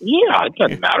 Yeah, it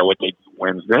doesn't matter what they do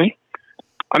Wednesday.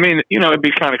 I mean, you know, it'd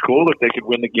be kind of cool if they could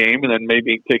win the game and then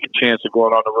maybe take a chance of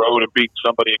going on the road and beat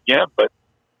somebody again, but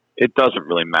it doesn't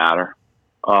really matter.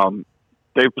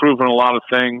 They've proven a lot of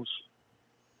things,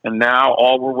 and now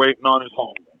all we're waiting on is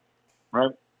home,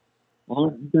 right?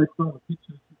 Well, he's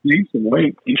gained some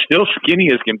weight. He's still skinny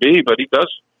as can be, but he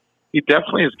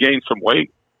definitely has gained some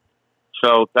weight.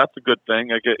 So that's a good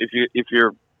thing. I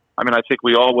think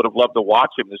we all would have loved to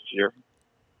watch him this year,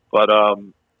 but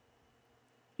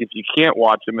if you can't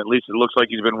watch him, at least it looks like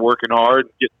he's been working hard,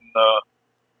 getting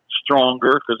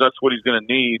stronger, because that's what he's going to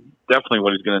need. Definitely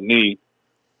what he's going to need.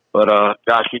 But,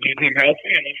 gosh, we need him healthy,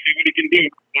 and let's see what he can do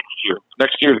next year.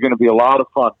 Next year is going to be a lot of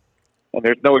fun. And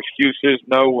there's no excuses,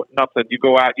 no nothing. You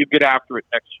go out, you get after it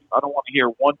next year. I don't want to hear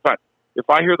one time. If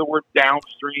I hear the word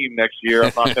downstream next year,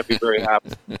 I'm not going to be very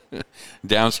happy.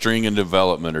 Downstream and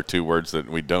development are two words that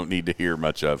we don't need to hear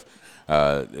much of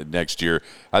next year.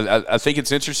 I think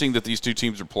it's interesting that these two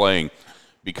teams are playing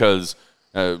because,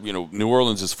 New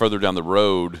Orleans is further down the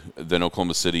road than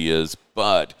Oklahoma City is.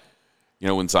 But,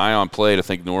 when Zion played, I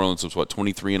think New Orleans was,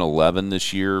 23-11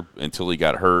 this year until he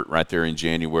got hurt right there in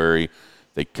January.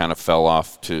 They kind of fell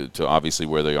off to obviously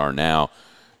where they are now.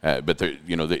 But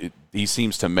he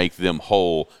seems to make them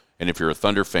whole. And if you're a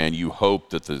Thunder fan, you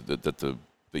hope that the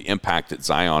impact that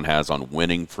Zion has on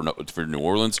winning for New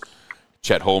Orleans,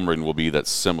 Chet Holmgren will be that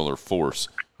similar force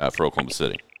for Oklahoma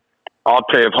City. I'll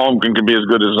tell you, if Holmgren can be as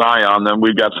good as Zion, then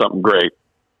we've got something great.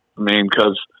 I mean,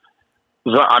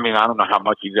 I don't know how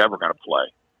much he's ever going to play.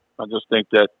 I just think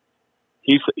that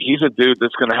he's a dude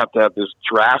that's going to have this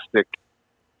drastic,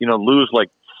 lose like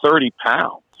 30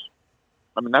 pounds.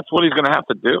 I mean, that's what he's going to have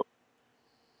to do.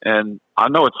 And I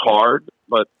know it's hard,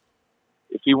 but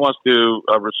if he wants to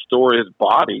restore his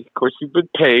body, of course, he's been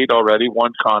paid already,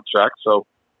 one contract, so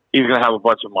he's going to have a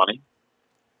bunch of money.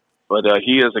 But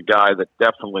he is a guy that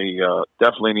definitely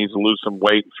needs to lose some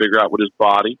weight and figure out with his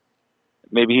body.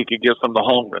 Maybe he could give some to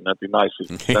Holmgren. That'd be nice if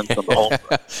he send some to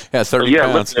Holmgren. Yeah, 30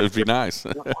 pounds would be nice.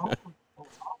 It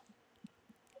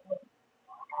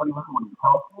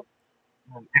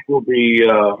will be.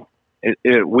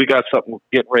 We got something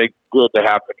getting ready good to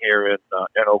happen here in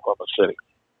Oklahoma City.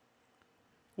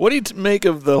 What do you make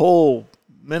of the whole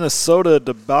Minnesota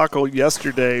debacle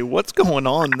yesterday? What's going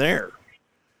on there?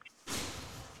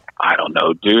 I don't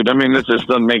know, dude. I mean, this just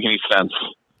doesn't make any sense.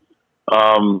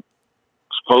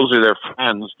 Supposedly they're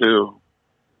friends, too.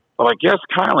 But I guess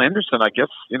Kyle Anderson,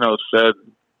 said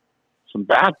some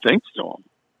bad things to him.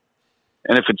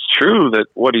 And if it's true that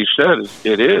what he said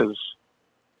is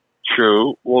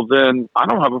true, well, then I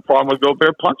don't have a problem with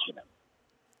Gobert punching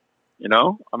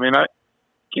him. I mean,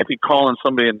 can't be calling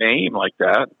somebody a name like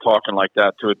that, talking like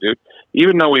that to a dude.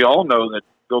 Even though we all know that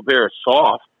Gobert is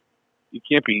soft, you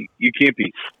can't be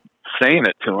saying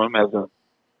it to him as a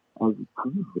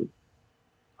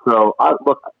So I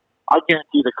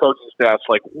guarantee the coaching staff's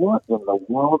like, what in the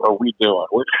world are we doing?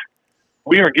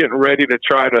 We are getting ready to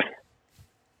try to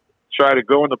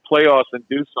go in the playoffs and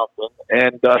do something,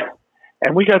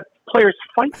 and we got players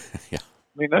fighting. Yeah.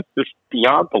 I mean, that's just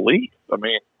beyond belief. I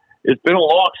mean, it's been a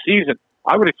long season.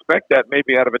 I would expect that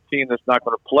maybe out of a team that's not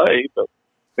going to play, but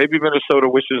maybe Minnesota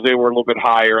wishes they were a little bit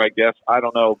higher, I guess. I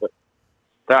don't know, but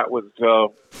that was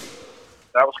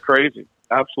crazy.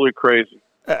 Absolutely crazy.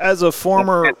 As a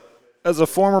former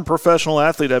professional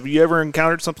athlete, have you ever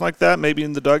encountered something like that, maybe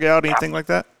in the dugout, anything like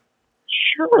that?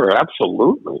 Sure,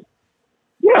 absolutely.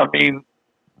 Yeah, I mean,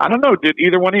 I don't know. Did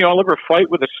either one of y'all ever fight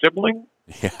with a sibling?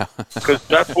 Yeah. Because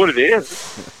that's what it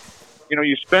is. You know,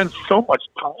 you spend so much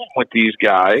time with these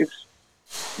guys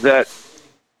that,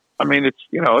 I mean, it's,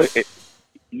 you know,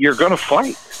 you're going to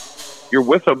fight. You're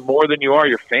with them more than you are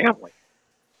your family.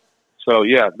 So,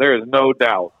 yeah, there is no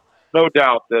doubt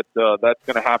that that's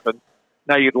going to happen.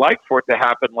 Now, you'd like for it to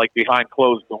happen, like, behind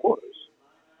closed doors.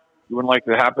 You wouldn't like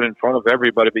it to happen in front of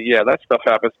everybody, but, yeah, that stuff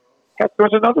happens. Heck, there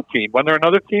was another team. Wasn't there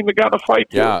another team that got in a fight,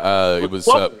 too? Yeah, it was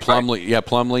Plumlee. Right? Yeah,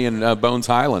 Plumlee and Bones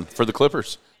Highland for the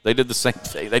Clippers. They did the same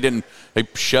thing. They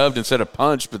shoved instead of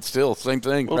punched, but still, same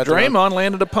thing. Well, Draymond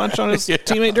landed a punch on his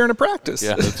teammate during a practice.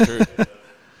 Yeah, that's true.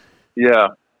 Yeah.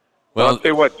 Well, I'll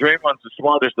tell you what, Draymond's the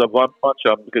smartest of one punch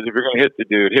him, because if you're going to hit the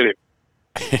dude, hit him.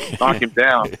 Knock him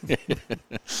down.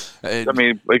 I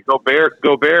mean, like Gobert,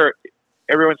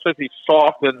 everyone says he's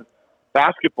soft in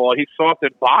basketball. He's soft in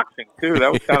boxing, too.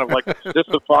 That was kind of like a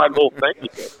justified little thing he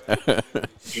did.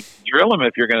 You drill him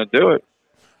if you're going to do it.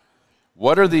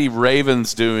 What are the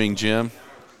Ravens doing, Jim?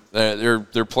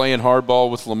 They're playing hardball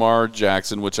with Lamar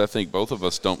Jackson, which I think both of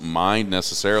us don't mind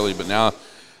necessarily, but now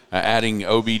adding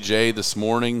OBJ this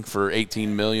morning for $18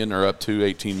 million or up to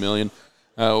 $18 million.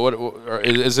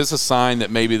 Is this a sign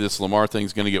that maybe this Lamar thing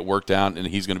is going to get worked out and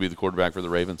he's going to be the quarterback for the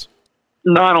Ravens?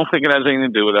 No, I don't think it has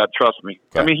anything to do with that. Trust me.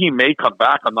 Okay. I mean, he may come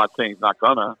back. I'm not saying he's not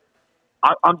gonna.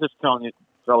 I'm just telling you,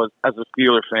 fellas, as a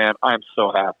Steeler fan, I am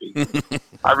so happy.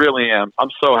 I really am. I'm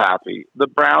so happy. The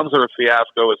Browns are a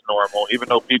fiasco as normal, even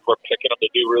though people are picking them to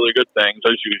do really good things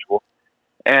as usual.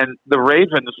 And the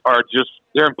Ravens are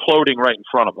they're imploding right in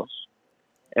front of us.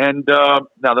 And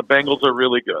now the Bengals are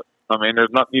really good. I mean,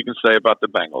 there's nothing you can say about the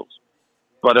Bengals.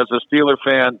 But as a Steeler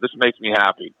fan, this makes me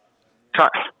happy.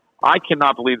 I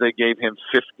cannot believe they gave him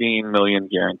 $15 million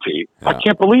guaranteed. Yeah. I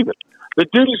can't believe it. The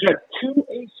dude has had 2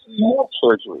 ACL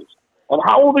surgeries. And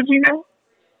how old is he now?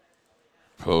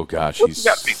 Oh, gosh, he's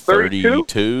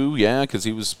 32. Yeah, because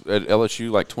he was at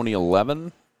LSU like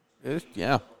 2011.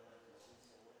 Yeah.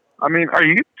 I mean, are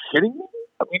you kidding me?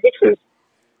 I mean, this is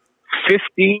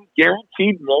 15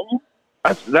 guaranteed million?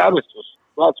 That's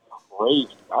crazy.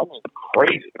 I mean,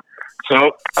 crazy.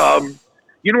 So,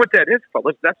 you know what that is,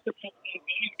 fellas? That's the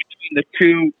between the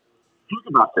two. Think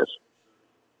about this.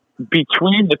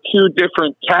 Between the two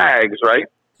different tags, right?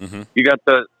 Mm-hmm. You got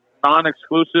the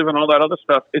non-exclusive and all that other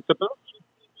stuff. It's about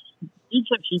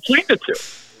difference between the two,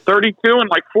 32 and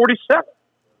like 47.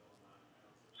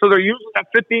 So they're using that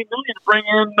 $15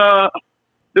 million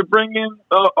to bring in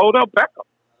Odell Beckham.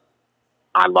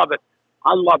 I love it.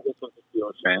 I love this as a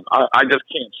Steelers fan. I just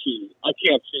can't see. I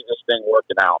can't see this thing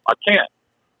working out. I can't,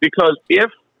 because if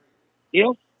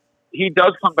he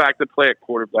does come back to play at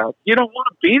quarterback, you don't want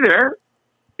to be there.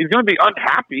 He's going to be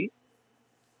unhappy,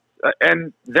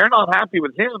 and they're not happy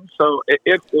with him. So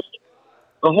it's just,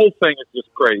 the whole thing is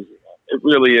just crazy. It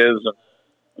really is, and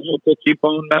he'll keep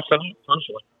on messing up.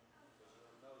 Personally,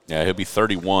 yeah, he'll be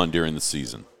 31 during the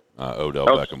season. Odell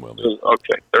Beckham will be.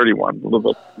 Okay, 31, a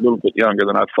little bit younger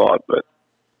than I thought, but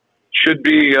should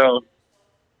be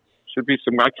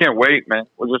some. I can't wait, man.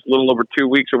 We're just a little over 2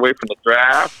 weeks away from the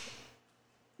draft.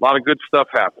 A lot of good stuff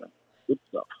happening. Good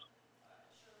stuff.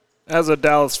 As a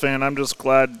Dallas fan, I'm just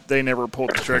glad they never pulled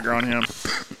the trigger on him.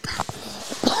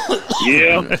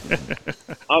 Yeah,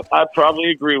 I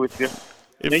probably agree with you.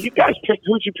 Now, you guys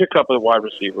who'd you pick up as a wide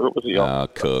receiver? What was he on?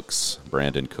 Cooks,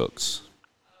 Brandon Cooks.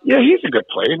 Yeah, he's a good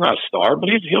player. He's not a star, but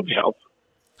he'll be helpful.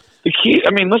 The key,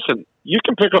 I mean, listen, you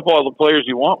can pick up all the players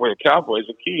you want with the Cowboys.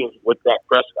 The key is with Dak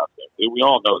Prescott there. We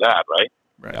all know that, right?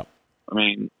 Right. Yeah. I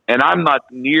mean, and I'm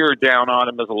not near down on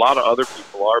him as a lot of other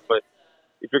people are, but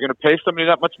if you're going to pay somebody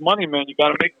that much money, man, you got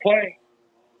to make plays.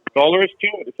 That's all there is to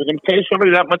it. If you're going to pay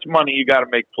somebody that much money, you got to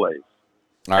make plays.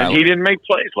 And he didn't make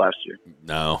plays last year.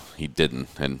 No, he didn't.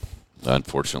 And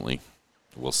unfortunately,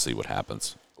 we'll see what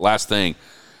happens. Last thing,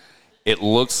 it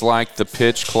looks like the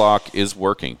pitch clock is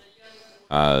working.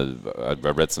 I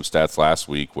read some stats last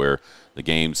week where the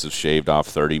games have shaved off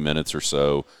 30 minutes or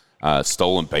so.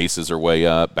 Stolen bases are way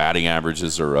up. Batting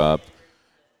averages are up.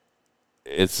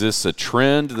 Is this a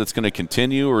trend that's going to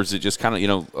continue, or is it just kind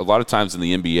of, a lot of times in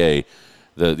the NBA,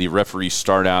 the referees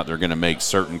start out, they're going to make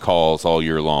certain calls all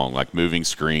year long, like moving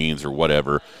screens or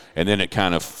whatever, and then it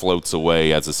kind of floats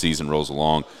away as the season rolls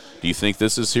along. Do you think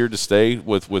this is here to stay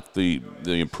with the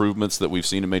improvements that we've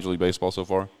seen in Major League Baseball so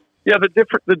far? Yeah,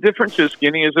 the difference is,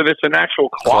 Skinny, is that it's an actual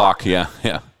clock. Yeah.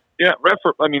 Yeah,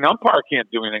 umpire can't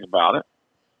do anything about it.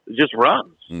 It just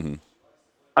runs. Mm-hmm.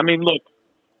 I mean, look,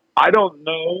 I don't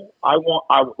know.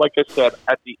 Like I said,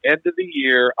 at the end of the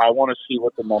year, I want to see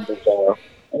what the numbers are.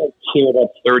 I don't care about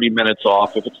 30 minutes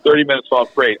off. If it's 30 minutes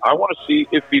off, great. I want to see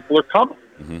if people are coming.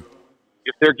 Mm-hmm.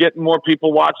 If they're getting more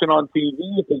people watching on TV,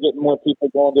 if they're getting more people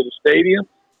going to the stadium.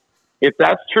 If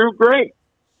that's true, great.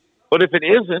 But if it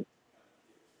isn't,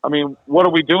 I mean, what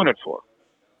are we doing it for?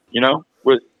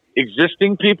 With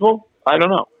existing people? I don't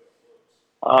know.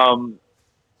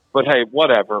 But hey,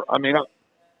 whatever. I mean,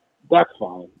 that's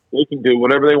fine. They can do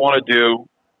whatever they want to do.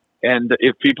 And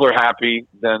if people are happy,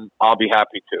 then I'll be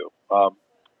happy too.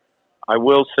 I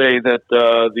will say that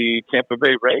the Tampa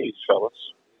Bay Rays, fellas,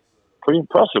 pretty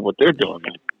impressive what they're doing,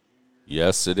 man.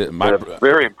 Yes, it is.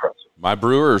 Very impressive. My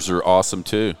Brewers are awesome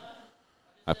too.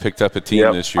 I picked up a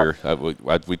team this year.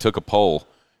 We took a poll,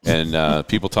 and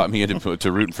people taught me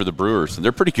into rooting for the Brewers, and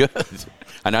they're pretty good.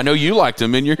 And I know you liked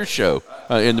them in your show,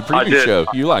 in the previous show.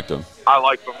 You liked them. I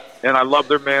like them, and I love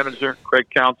their manager, Craig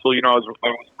Counsell. I was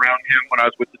around him when I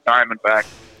was with the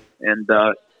Diamondbacks, and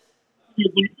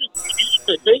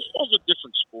baseball's a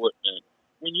different sport, man.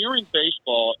 When you're in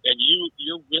baseball and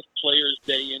you're with players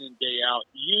day in and day out,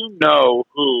 you know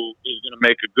who is going to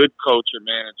make a good coach or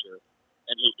manager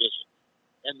and who isn't.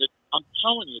 And I'm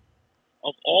telling you,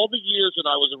 of all the years that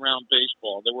I was around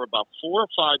baseball, there were about 4 or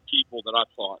 5 people that I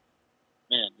thought,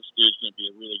 man, this dude's going to be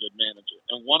a really good manager.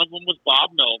 And one of them was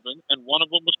Bob Melvin, and one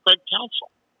of them was Craig Counsell.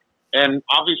 And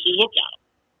obviously, look at them.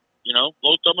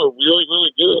 Both of them are really,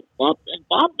 really good. Bob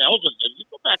Melvin, if you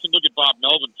go back and look at Bob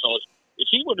Melvin, fellas, if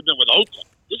he would have been with Oakland,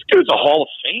 this dude's a Hall of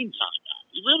Fame kind of guy.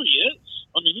 He really is.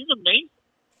 I mean, he's amazing.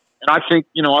 And I think,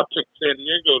 I picked San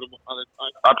Diego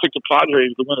I picked the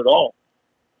Padres to win it all.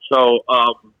 So,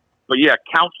 but yeah,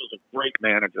 Counsell's a great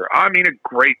manager. I mean, a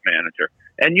great manager.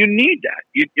 And you need that.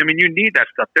 You need that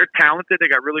stuff. They're talented. They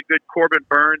got really good. Corbin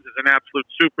Burns is an absolute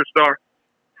superstar.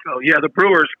 So, yeah, the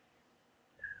Brewers,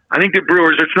 they're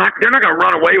not going to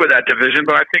run away with that division,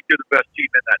 but I think they're the best team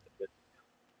in that division.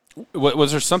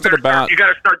 Was there something about... You got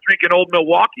to start drinking Old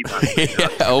Milwaukee.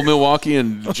 Yeah, Old Milwaukee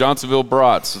and Johnsonville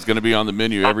Brats is going to be on the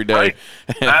menu every day.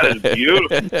 That is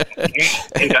beautiful.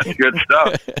 That's good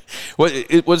stuff.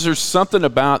 Was there something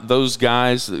about those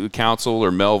guys, Counsell or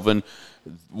Melvin,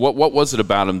 what was it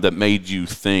about them that made you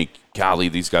think, golly,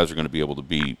 these guys are going to be able to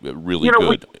be really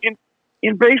good?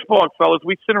 In baseball, fellas,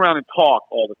 we sit around and talk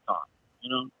all the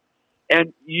time,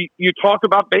 and you talk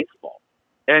about baseball.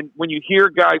 And when you hear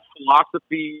guys'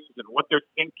 philosophies and what they're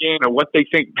thinking or what they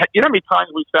think, how many times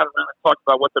we sat around and talked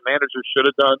about what the manager should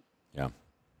have done? Yeah.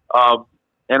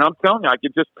 And I'm telling you, I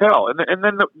could just tell. And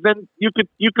then you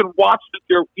can watch that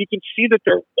you can see that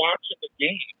they're watching the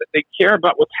game, that they care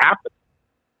about what's happening.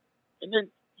 And then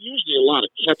usually a lot of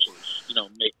catchers,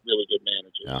 make really good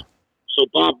managers. Yeah. So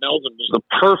Bob Melvin was the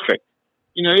perfect.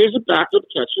 He was a backup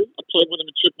catcher. I played with him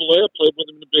in AAA. I played with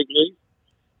him in the big league.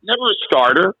 Never a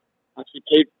starter. Actually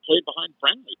played behind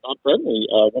Bob Brenly,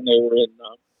 when they were in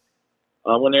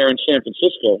San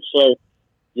Francisco. So,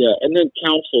 yeah, and then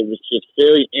Counsell was just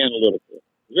very analytical.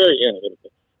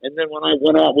 And then when we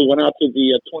went out to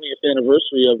the 20th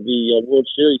anniversary of the World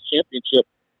Series championship,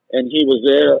 and he was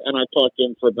there, and I talked to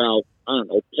him for about,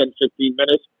 10, 15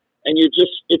 minutes, and it's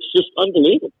just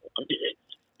unbelievable. I mean,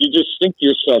 you just think to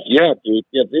yourself, yeah, dude,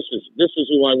 yeah, this is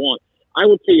who I want. I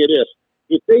would tell you this,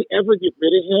 if they ever get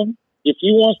rid of him, if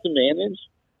he wants to manage,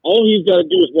 all he's got to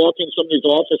do is walk in somebody's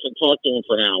office and talk to him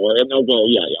for an hour, and they'll go,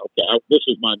 yeah, okay, this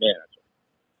is my manager.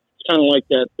 It's kind of like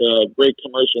that great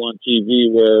commercial on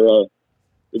TV where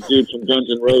the dude from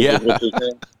Guns N' Roses, what's his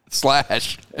name?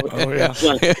 Slash. Oh, yeah.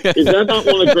 Is that not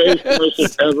one of the greatest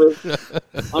commercials ever?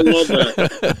 I love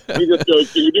that. He just goes,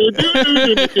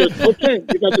 okay,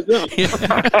 you got the job.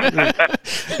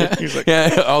 He's like,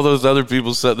 Yeah, all those other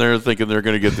people sitting there thinking they're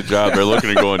going to get the job. They're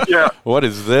looking and going, what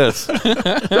is this?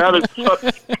 That is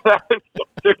such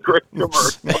a great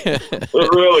commercial. It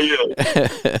really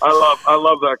is. I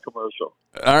love that commercial.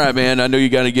 All right, man. I know you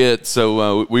got to get,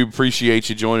 so we appreciate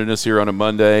you joining us here on a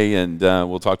Monday, and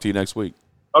we'll talk to you next week.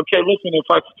 Okay, listen, if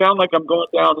I sound like I'm going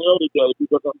downhill today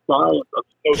because I'm dying,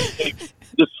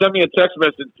 just send me a text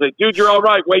message and say, dude, you're all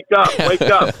right. Wake up. Wake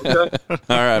up. Okay? All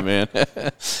right, man. All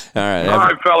right. All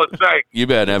right, fellas. Thanks. You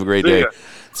bet. Have a great See day. ya.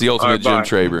 It's the ultimate All right,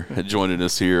 Jim Traber joining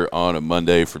us here on a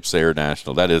Monday from Sayre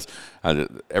National. That is,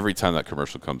 every time that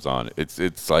commercial comes on,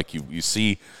 it's like you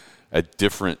see a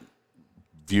different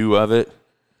view of it.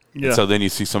 Yeah. And so then you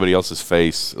see somebody else's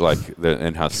face,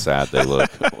 and how sad they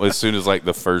look. As soon as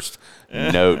the first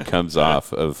note comes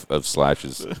off of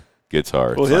Slash's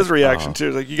guitar. Well, his reaction too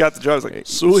is like, "You got the job." It's like,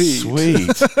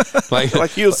 "Sweet."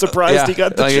 like he was surprised he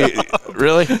got the job.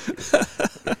 Really?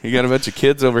 You got a bunch of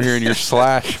kids over here in your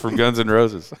Slash from Guns N'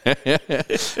 Roses. Yeah,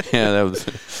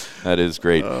 that is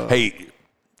great. Hey,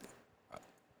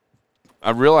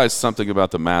 I realized something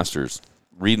about the Masters.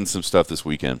 Reading some stuff this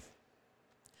weekend.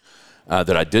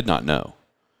 That I did not know,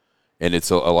 and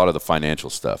it's a lot of the financial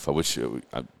stuff. I wish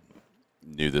I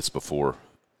knew this before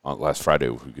on last Friday.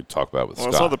 We could talk about it with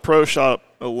Scott. I saw the pro shop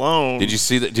alone. Did you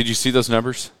see that? Did you see those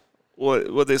numbers?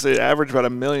 What they say? Average about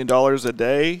 $1 million a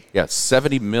day. Yeah,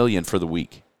 $70 million for the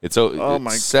week. It's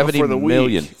 $70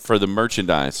 million for the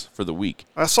merchandise for the week.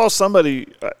 I saw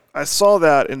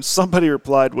that, and somebody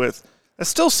replied with, "It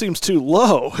still seems too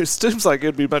low. It seems like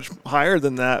it'd be much higher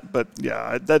than that." But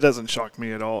yeah, that doesn't shock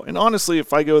me at all. And honestly,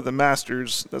 if I go to the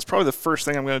Masters, that's probably the first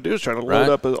thing I'm going to do is try to load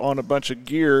up on a bunch of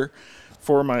gear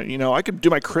for my, I could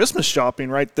do my Christmas shopping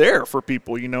right there for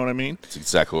people. You know what I mean? It's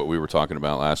exactly what we were talking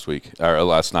about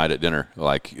last night at dinner.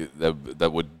 Like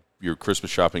your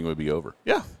Christmas shopping would be over.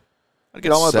 Yeah, I'd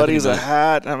get all my buddies a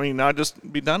hat. I mean, I'd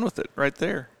just be done with it right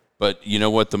there. But you know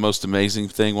what the most amazing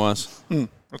thing was?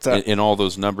 What's that? In all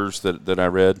those numbers that I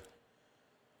read,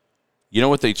 you know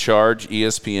what they charge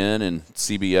ESPN and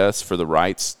CBS for the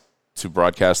rights to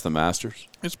broadcast the Masters?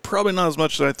 It's probably not as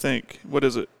much as I think. What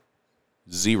is it?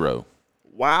 0.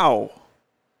 Wow.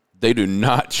 They do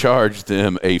not charge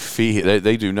them a fee.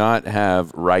 They do not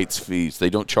have rights fees.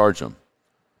 They don't charge them.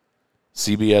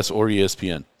 CBS or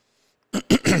ESPN.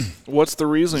 What's the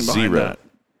reasoning behind 0.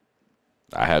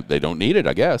 that? They don't need it,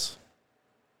 I guess.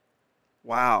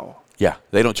 Wow. Yeah,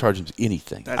 they don't charge them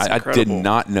anything. That's I did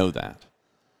not know that.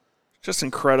 Just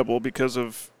incredible because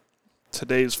of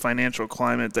today's financial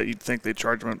climate that you'd think they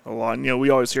charge them a lot. And, we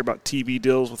always hear about TV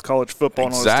deals with college football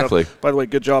and all this stuff. By the way,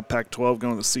 good job, Pac-12,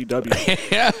 going to the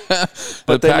CW. Yeah,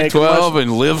 but the Pac-12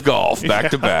 and Live Golf back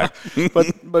to back.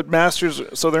 But Masters,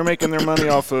 so they're making their money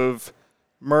off of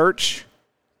merch,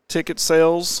 ticket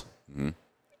sales,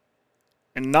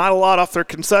 and not a lot off their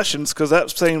concessions because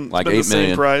that's been the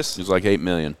same price. It was like $8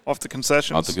 million off the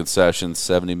concessions. Off the concessions,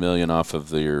 $70 million off of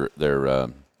their.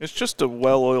 It's just a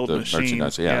well-oiled machine.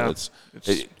 Merchandise.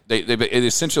 Yeah, they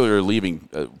essentially are leaving.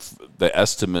 The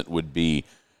estimate would be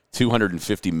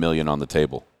 $250 million on the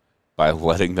table by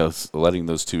letting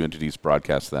those two entities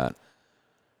broadcast that.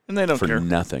 And they don't care for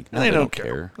nothing. No, they don't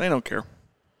care. They don't care.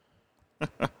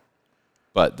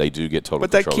 But they do get total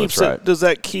but control. That keeps That's right. Does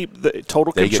that keep the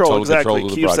total they control? Get total exactly.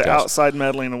 Control Keeps the outside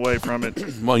meddling away from it.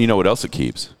 Well, you know what else it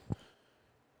keeps?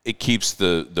 It keeps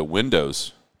the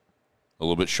windows a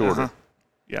little bit shorter.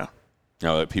 Yeah.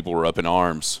 That people were up in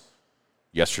arms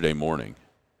yesterday morning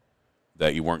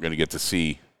that you weren't going to get to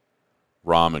see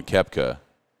Rahm and Koepka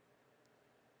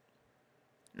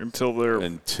until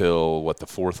the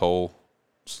fourth hole.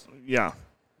 Yeah.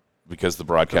 Because the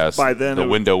broadcast, by then the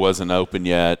window wasn't open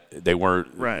yet. They weren't.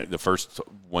 Right. The first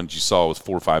ones you saw was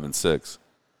 4, 5, and 6.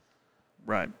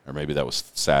 Right. Or maybe that was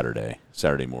Saturday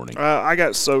morning. I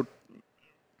got so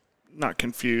not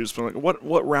confused, but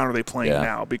what round are they playing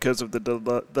now because of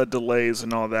the delays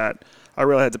and all that? I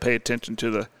really had to pay attention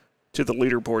to the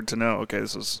leaderboard to know. Okay,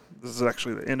 this is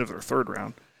actually the end of their third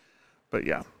round. But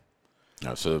yeah.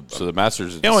 No, so the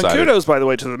Masters. And kudos, by the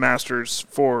way, to the Masters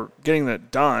for getting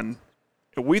that done.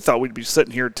 We thought we'd be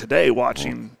sitting here today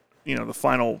watching, the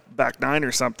final back nine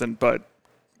or something, but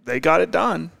they got it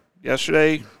done.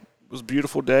 Yesterday was a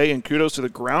beautiful day, and kudos to the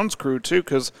grounds crew, too,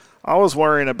 because I was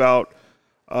worrying about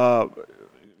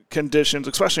conditions,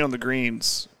 especially on the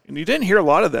greens, and you didn't hear a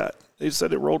lot of that. They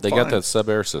said it rolled fine. They got that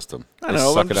sub-air system. I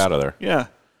know. Suck it out of there. Yeah.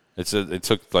 It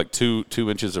took like two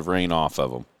inches of rain off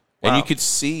of them. Wow. And you could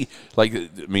see,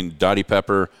 Dottie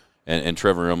Pepper and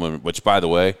Trevor Immelman, which, by the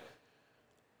way,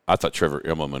 I thought Trevor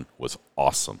Immelman was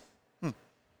awesome.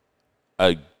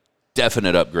 A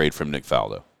definite upgrade from Nick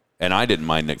Faldo. And I didn't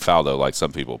mind Nick Faldo like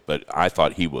some people, but I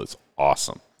thought he was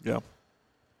awesome. Yeah.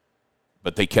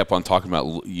 But they kept on talking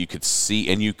about, you could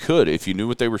see, and you could, if you knew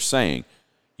what they were saying,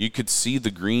 you could see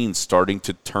the greens starting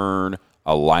to turn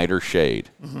a lighter shade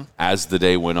as the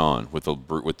day went on with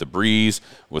the breeze,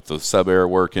 with the sub-air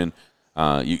working.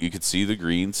 You could see the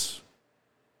greens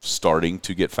starting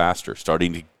to get faster,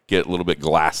 starting to get a little bit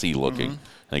glassy looking.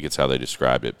 I think it's how they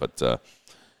described it. But,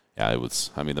 yeah, it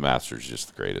was – I mean, the Masters is just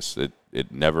the greatest.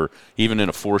 It never – even in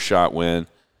a 4-shot win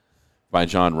by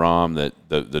Jon Rahm,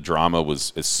 that the drama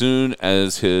was as soon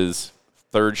as his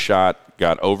third shot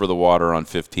got over the water on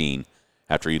 15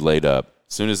 after he laid up,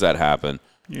 as soon as that happened,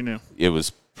 you knew it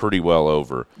was pretty well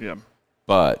over. Yeah.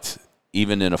 But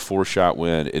even in a 4-shot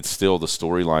win, it's still the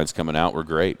storylines coming out were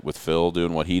great with Phil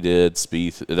doing what he did,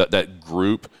 Spieth, that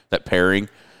group, that pairing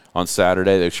on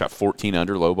Saturday. They shot 14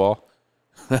 under low ball.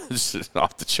 It's just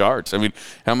off the charts. I mean,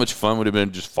 how much fun would it have been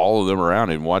to just follow them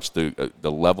around and watch the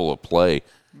level of play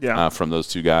from those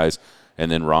two guys. And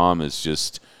then Rahm is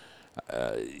just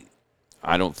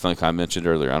I don't think I mentioned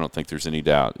earlier, I don't think there's any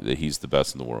doubt that he's the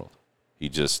best in the world.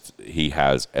 He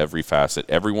has every facet.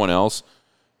 Everyone else,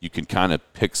 you can kind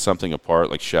of pick something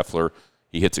apart, like Scheffler.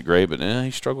 He hits it great, but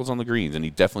he struggles on the greens, and he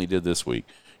definitely did this week.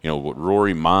 You know, what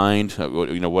Rory mined,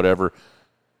 whatever.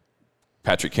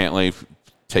 Patrick Cantlay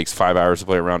takes 5 hours to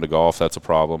play a round of golf. That's a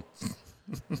problem.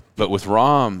 But with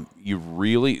Rahm, you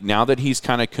really, now that he's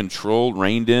kind of controlled,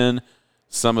 reined in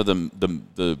some of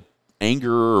the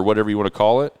anger or whatever you want to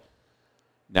call it,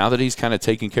 now that he's kind of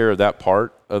taken care of that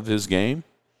part of his game,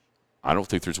 I don't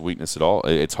think there's a weakness at all.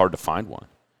 It's hard to find one.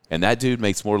 And that dude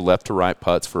makes more left-to-right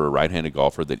putts for a right-handed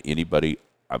golfer than anybody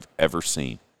I've ever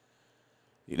seen.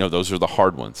 You know, those are the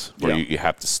hard ones where you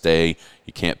have to stay,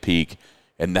 you can't peek,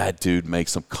 and that dude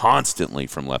makes them constantly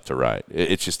from left to right.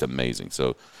 It's just amazing.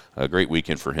 So a great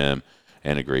weekend for him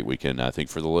and a great weekend, I think,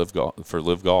 for Live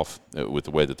Golf with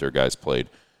the way that their guys played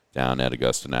down at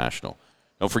Augusta National.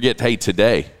 Don't forget, hey,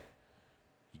 today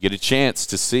you get a chance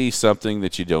to see something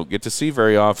that you don't get to see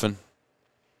very often.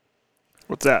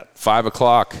 What's that? 5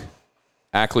 o'clock,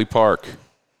 Ackley Park,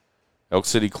 Elk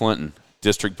City, Clinton,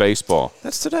 District Baseball.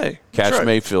 That's today. Cash right.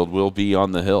 Mayfield will be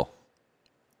on the hill.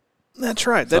 That's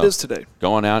right. That is today.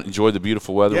 Go on out, enjoy the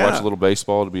beautiful weather, watch a little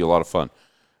baseball. It'll be a lot of fun.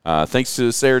 Thanks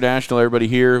to Sayre National, everybody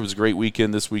here. It was a great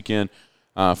weekend this weekend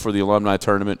for the alumni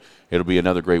tournament. It'll be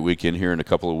another great weekend here in a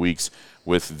couple of weeks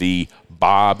with the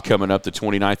Bob coming up the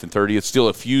 29th and 30th. Still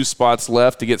a few spots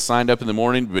left to get signed up in the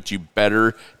morning, but you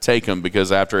better take them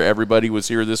because after everybody was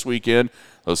here this weekend,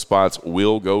 those spots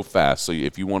will go fast. So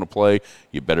if you want to play,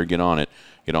 you better get on it.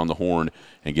 Get on the horn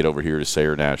and get over here to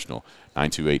Sayre National,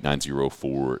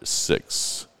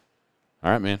 928-9046.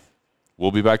 All right, man. We'll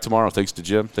be back tomorrow. Thanks to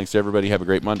Jim. Thanks to everybody. Have a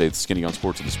great Monday. It's Skinny on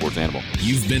Sports and the Sports Animal.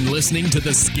 You've been listening to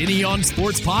the Skinny on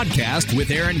Sports podcast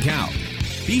with Aaron Cow.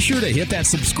 Be sure to hit that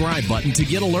subscribe button to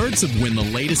get alerts of when the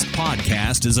latest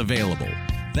podcast is available.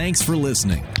 Thanks for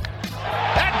listening.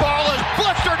 That ball is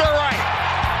blistered to right.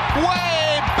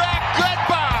 Way back. Goodbye.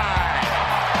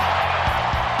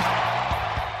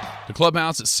 The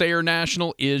clubhouse at Sayre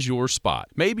National is your spot.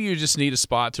 Maybe you just need a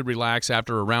spot to relax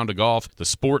after a round of golf. The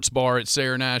sports bar at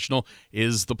Sayre National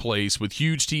is the place with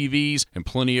huge TVs and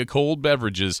plenty of cold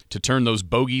beverages to turn those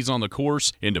bogeys on the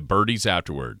course into birdies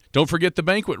afterward. Don't forget the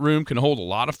banquet room can hold a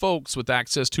lot of folks with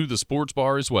access to the sports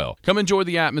bar as well. Come enjoy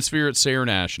the atmosphere at Sayre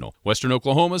National, Western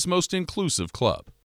Oklahoma's most inclusive club.